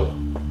 For sure.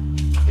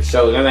 For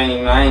sure. This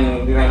ain't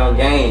no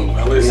game.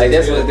 Like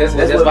that's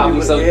why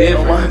we so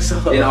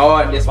different. In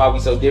art, that's why we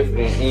so different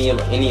than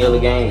any other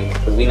game.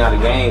 Cause we not a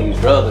game, we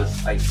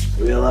brothers. Like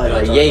real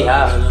life. Like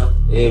yeah,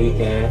 we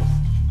can.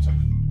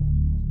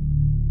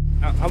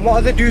 And what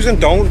are the do's and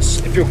don'ts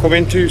if you're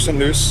coming to St.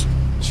 Louis?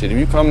 Shit, if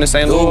you come to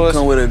St. Louis,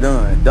 come with a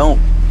gun. Don't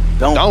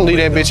leave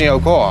that bitch in your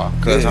car,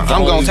 cause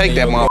I'm gonna take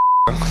that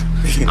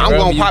motherfucker. I'm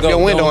gonna pop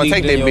your window and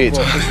take that bitch.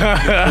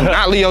 Do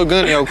not leave your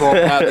gun in your car.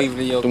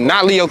 Do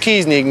not leave your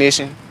keys in the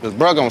ignition, cause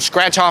bro gonna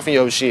scratch off in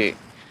your shit.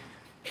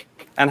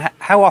 And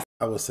how often?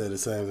 I would say the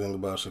same thing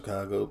about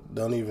Chicago.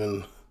 Don't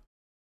even.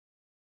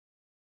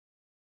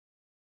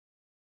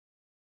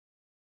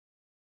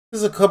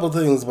 There's a couple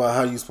things about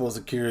how you're supposed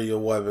to carry your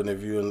weapon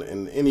if you're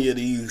in any of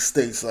these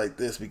states like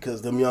this,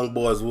 because them young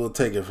boys will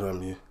take it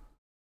from you.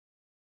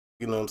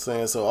 You know what I'm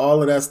saying? So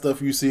all of that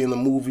stuff you see in the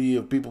movie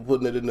of people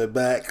putting it in their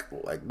back,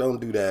 like, don't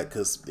do that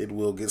because it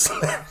will get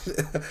snatched.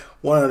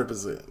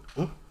 100%.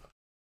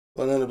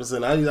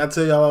 100%. I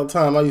tell y'all all the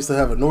time, I used to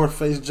have a North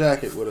Face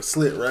jacket with a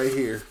slit right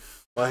here.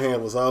 My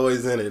hand was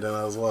always in it and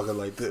I was walking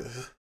like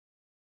this.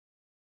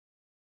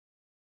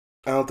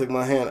 I don't think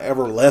my hand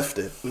ever left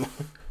it.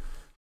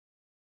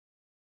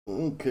 I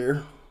don't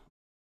care.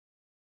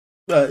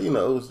 But, it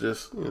was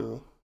just,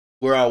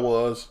 where I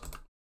was.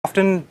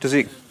 Often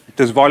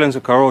does violence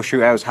occur or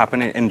shootouts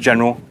happen in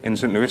general in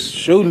St. Louis?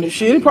 Shooting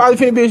shit. He probably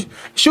finna be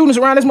shooting us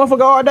around this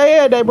motherfucker all day,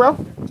 every day, bro.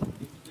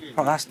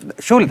 Oh,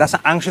 surely that's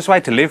an anxious way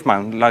to live,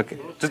 man. Like,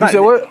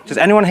 does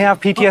anyone here have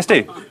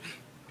PTSD?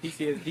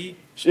 PTSD?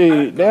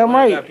 Shit, damn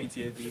right.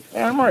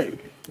 Damn right.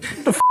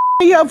 What the f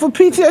you have for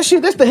PTSD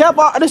shit? That's the help.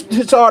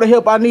 This all the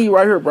help I need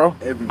right here, bro.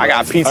 I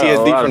got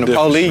PTSD from the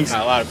police.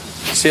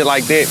 Shit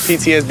like that.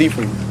 PTSD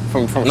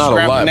from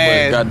scrapping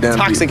ass,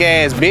 toxic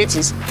ass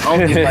bitches. I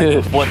don't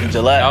think like 4th of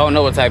July. I don't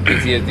know what type of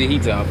PTSD he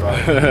talking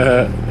about.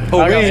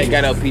 I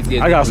got no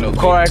PTSD. I got some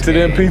car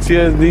accident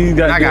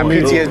PTSD. I got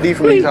PTSD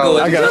from these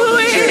hoes.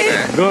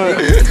 Good.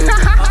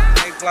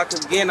 Like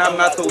again, I'm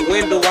out the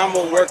window,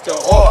 I'ma work the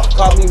off.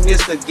 Call me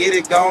Mr. Get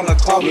It Gone, or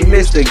call me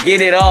Mr. Get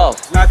It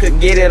Off. I could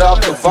get it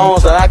off the phone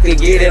so I could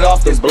get it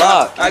off the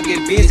block. I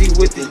get busy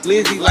with this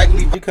glizzy like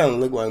we. You kind of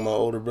look like my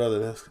older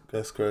brother.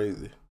 That's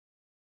crazy.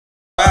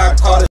 My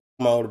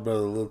older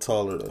brother a little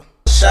taller though.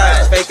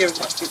 Shots faking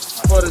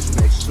for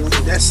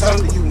the that's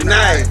something you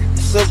nice.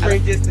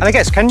 And I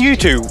guess, can you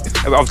two,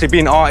 obviously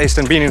being artists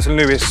and being in St.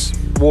 Louis,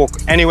 walk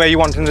anywhere you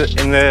want in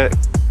the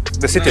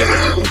city?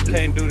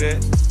 Can't do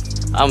that.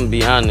 I'm gonna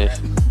be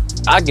honest.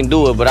 I can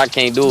do it, but I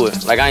can't do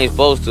it. Like, I ain't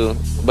supposed to,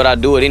 but I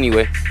do it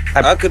anyway.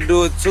 I could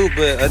do it too,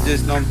 but I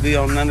just don't be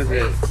on none of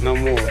that no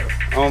more.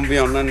 I don't be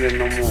on none of that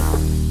no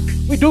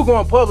more. We do go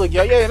in public,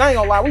 yeah, and I ain't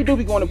gonna lie, we do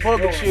be going in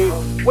public shit.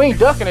 We ain't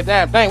ducking a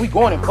damn thing, we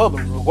going in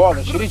public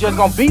regardless. Shit, it's just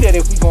gonna be that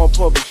if we go in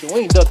public shit. We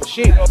ain't ducking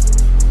shit.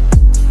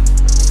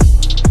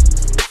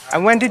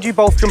 And when did you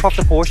both jump off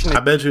the porch? I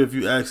bet you if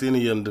you ask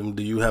any of them,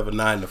 do you have a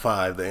 9 to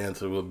 5, the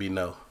answer will be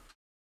no.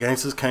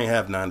 Gangsters can't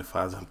have 9 to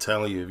 5s. I'm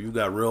telling you, if you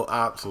got real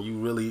ops and you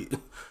really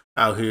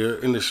out here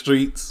in the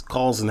streets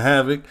causing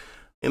havoc,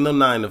 ain't no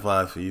 9 to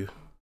 5 for you.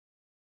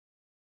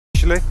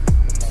 Actually,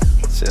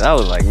 shit, I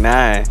was like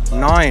 9.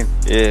 9?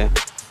 Yeah.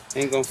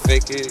 Ain't gonna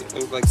fake it. It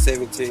was like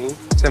 17.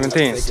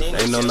 17?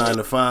 Ain't no 9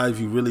 to 5.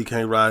 You really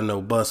can't ride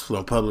no bus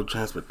from public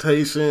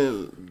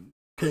transportation.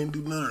 Can't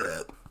do none of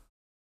that.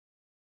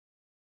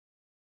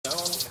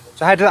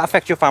 So how did that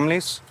affect your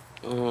families?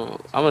 I'm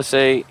gonna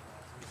say,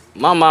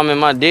 my mom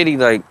and my daddy,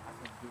 like,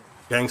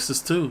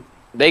 gangsters too.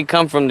 They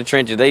come from the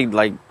trenches. They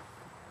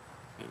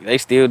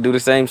still do the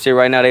same shit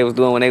right now they was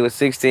doing when they was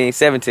 16,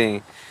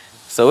 17.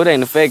 So it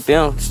ain't affect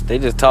them. They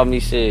just taught me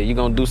shit. You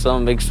gonna do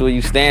something, make sure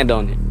you stand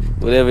on it.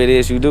 Whatever it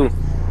is you do.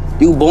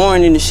 You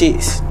born in the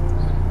shits.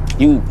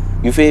 You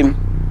feel me?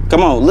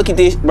 Come on, look at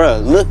this, bro.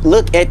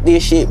 Look at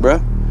this shit, bro.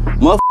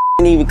 Motherfuckers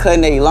ain't even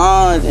cutting their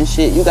lawns and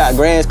shit. You got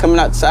grass coming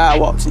out the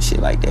sidewalks and shit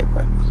like that,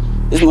 bro.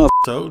 This motherfucker.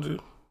 Told you.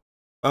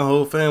 My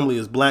whole family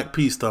is black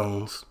pea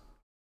stones.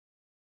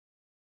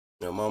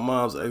 You know, my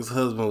mom's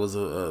ex-husband was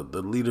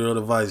the leader of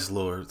the Vice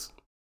Lords.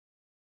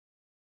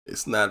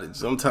 It's not.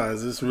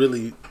 Sometimes it's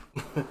really,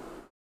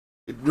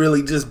 it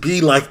really just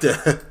be like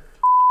that.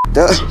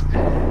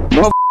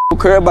 Don't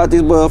care about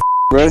this motherfucker,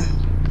 bro.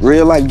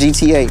 Real life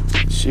GTA.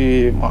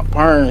 Shit, my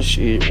parents,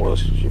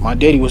 my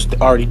daddy was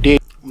already dead.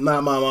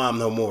 Not my mom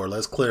no more.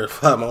 Let's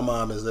clarify. My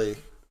mom is a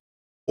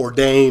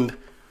ordained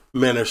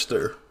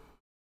minister.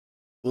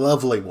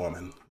 Lovely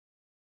woman.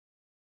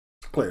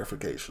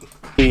 Clarification.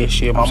 Yeah,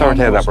 shit. I'm sorry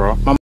to hear that, bro.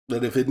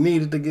 But if it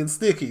needed to get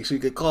sticky, she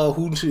could call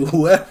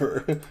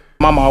whoever.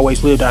 Mama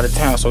always lived out of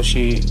town, so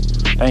they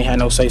ain't had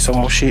no say so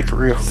on shit for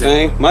real.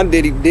 Dang, my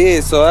daddy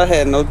dead, so I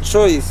had no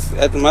choice.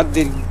 After my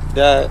daddy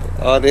died,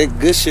 all that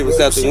good shit was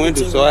out the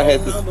window, so I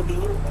had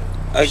to.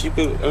 You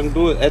could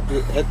undo it.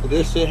 After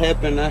this shit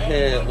happened, I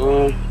had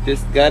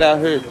just got out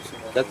here,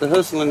 got the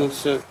hustling and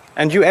shit.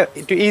 And do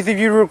either of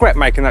you regret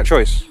making that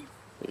choice?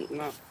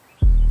 No.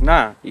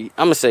 Nah.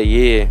 I'ma say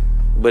yeah,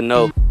 but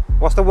no.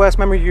 What's the worst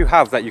memory you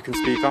have that you can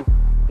speak on?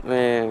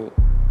 Man,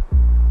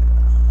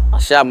 I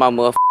shot my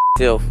motherfucking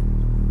self.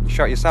 You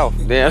shot yourself?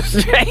 Damn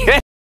straight.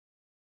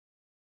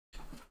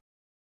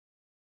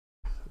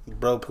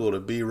 Bro pulled a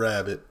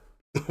B-Rabbit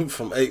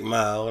from 8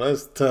 Mile.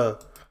 That's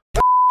tough.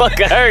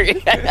 Fucking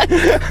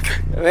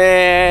hurt.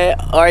 Man,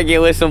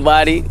 arguing with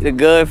somebody. The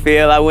gun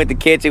fell. I went to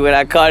catch it when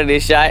I caught it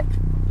and shot.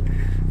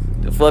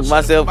 To fuck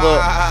myself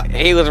up.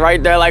 He was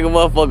right there like a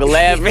motherfucker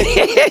laughing.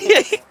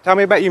 Tell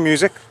me about your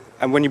music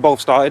and when you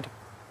both started.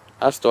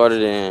 I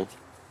started in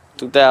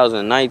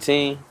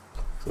 2019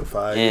 so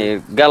 5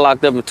 years. and got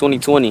locked up in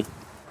 2020.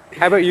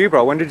 How about you,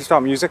 bro? When did you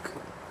start music?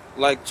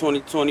 Like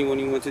 2020 when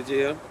he went to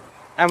jail.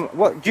 And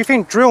what do you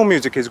think drill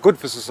music is good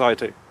for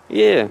society?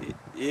 Yeah.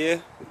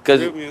 Yeah. Cause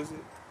drill music.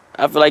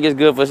 I feel like it's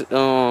good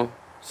for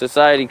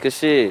society. Cause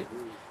shit,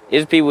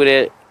 it's people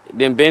that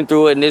been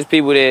through it, and there's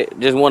people that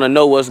just want to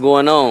know what's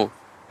going on.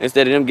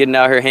 Instead of them getting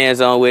out here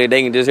hands on with it,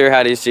 they can just hear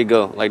how this shit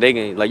go. Like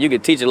you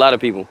can teach a lot of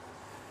people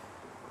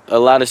a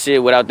lot of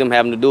shit without them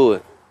having to do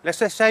it. Let's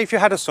just say if you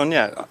had a son,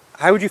 yeah,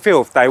 how would you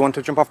feel if they want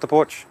to jump off the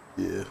porch?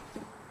 Yeah.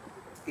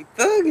 He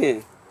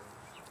thugging.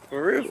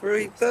 For real,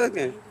 he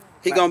thugging.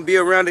 He gonna be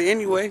around it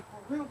anyway.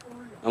 I'm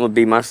gonna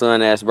beat my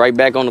son ass right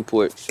back on the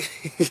porch.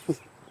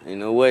 Ain't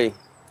no way.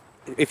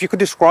 If you could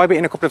describe it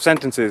in a couple of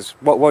sentences,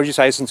 what would you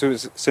say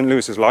St.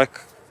 Louis is like?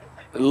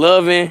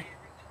 Loving,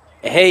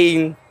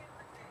 hating,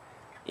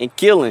 and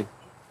killing.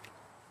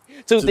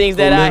 Two things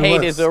that I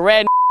hate is a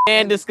rat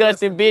and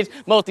disgusting bitch.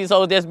 Most of these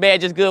hoes that's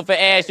bad, just good for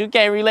ass. You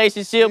can't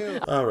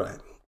relationship. All right.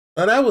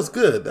 Now that was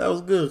good. That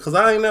was good. Because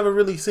I ain't never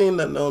really seen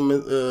that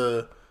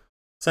on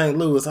St.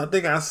 Louis. I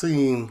think I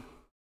seen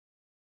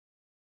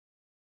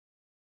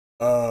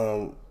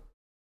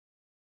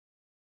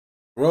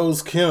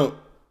Rose Kemp,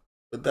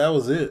 but that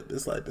was it.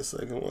 It's like the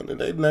second one. And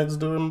they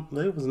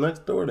was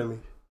next door to me.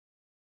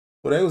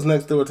 Well, they was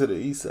next door to the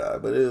east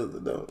side, but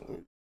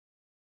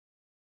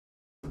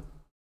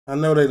I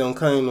know they don't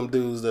claim them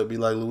dudes that be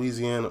like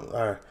Louisiana.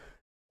 All right.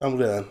 I'm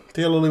done.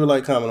 Tell her, leave a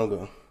like, comment, I'm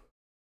going.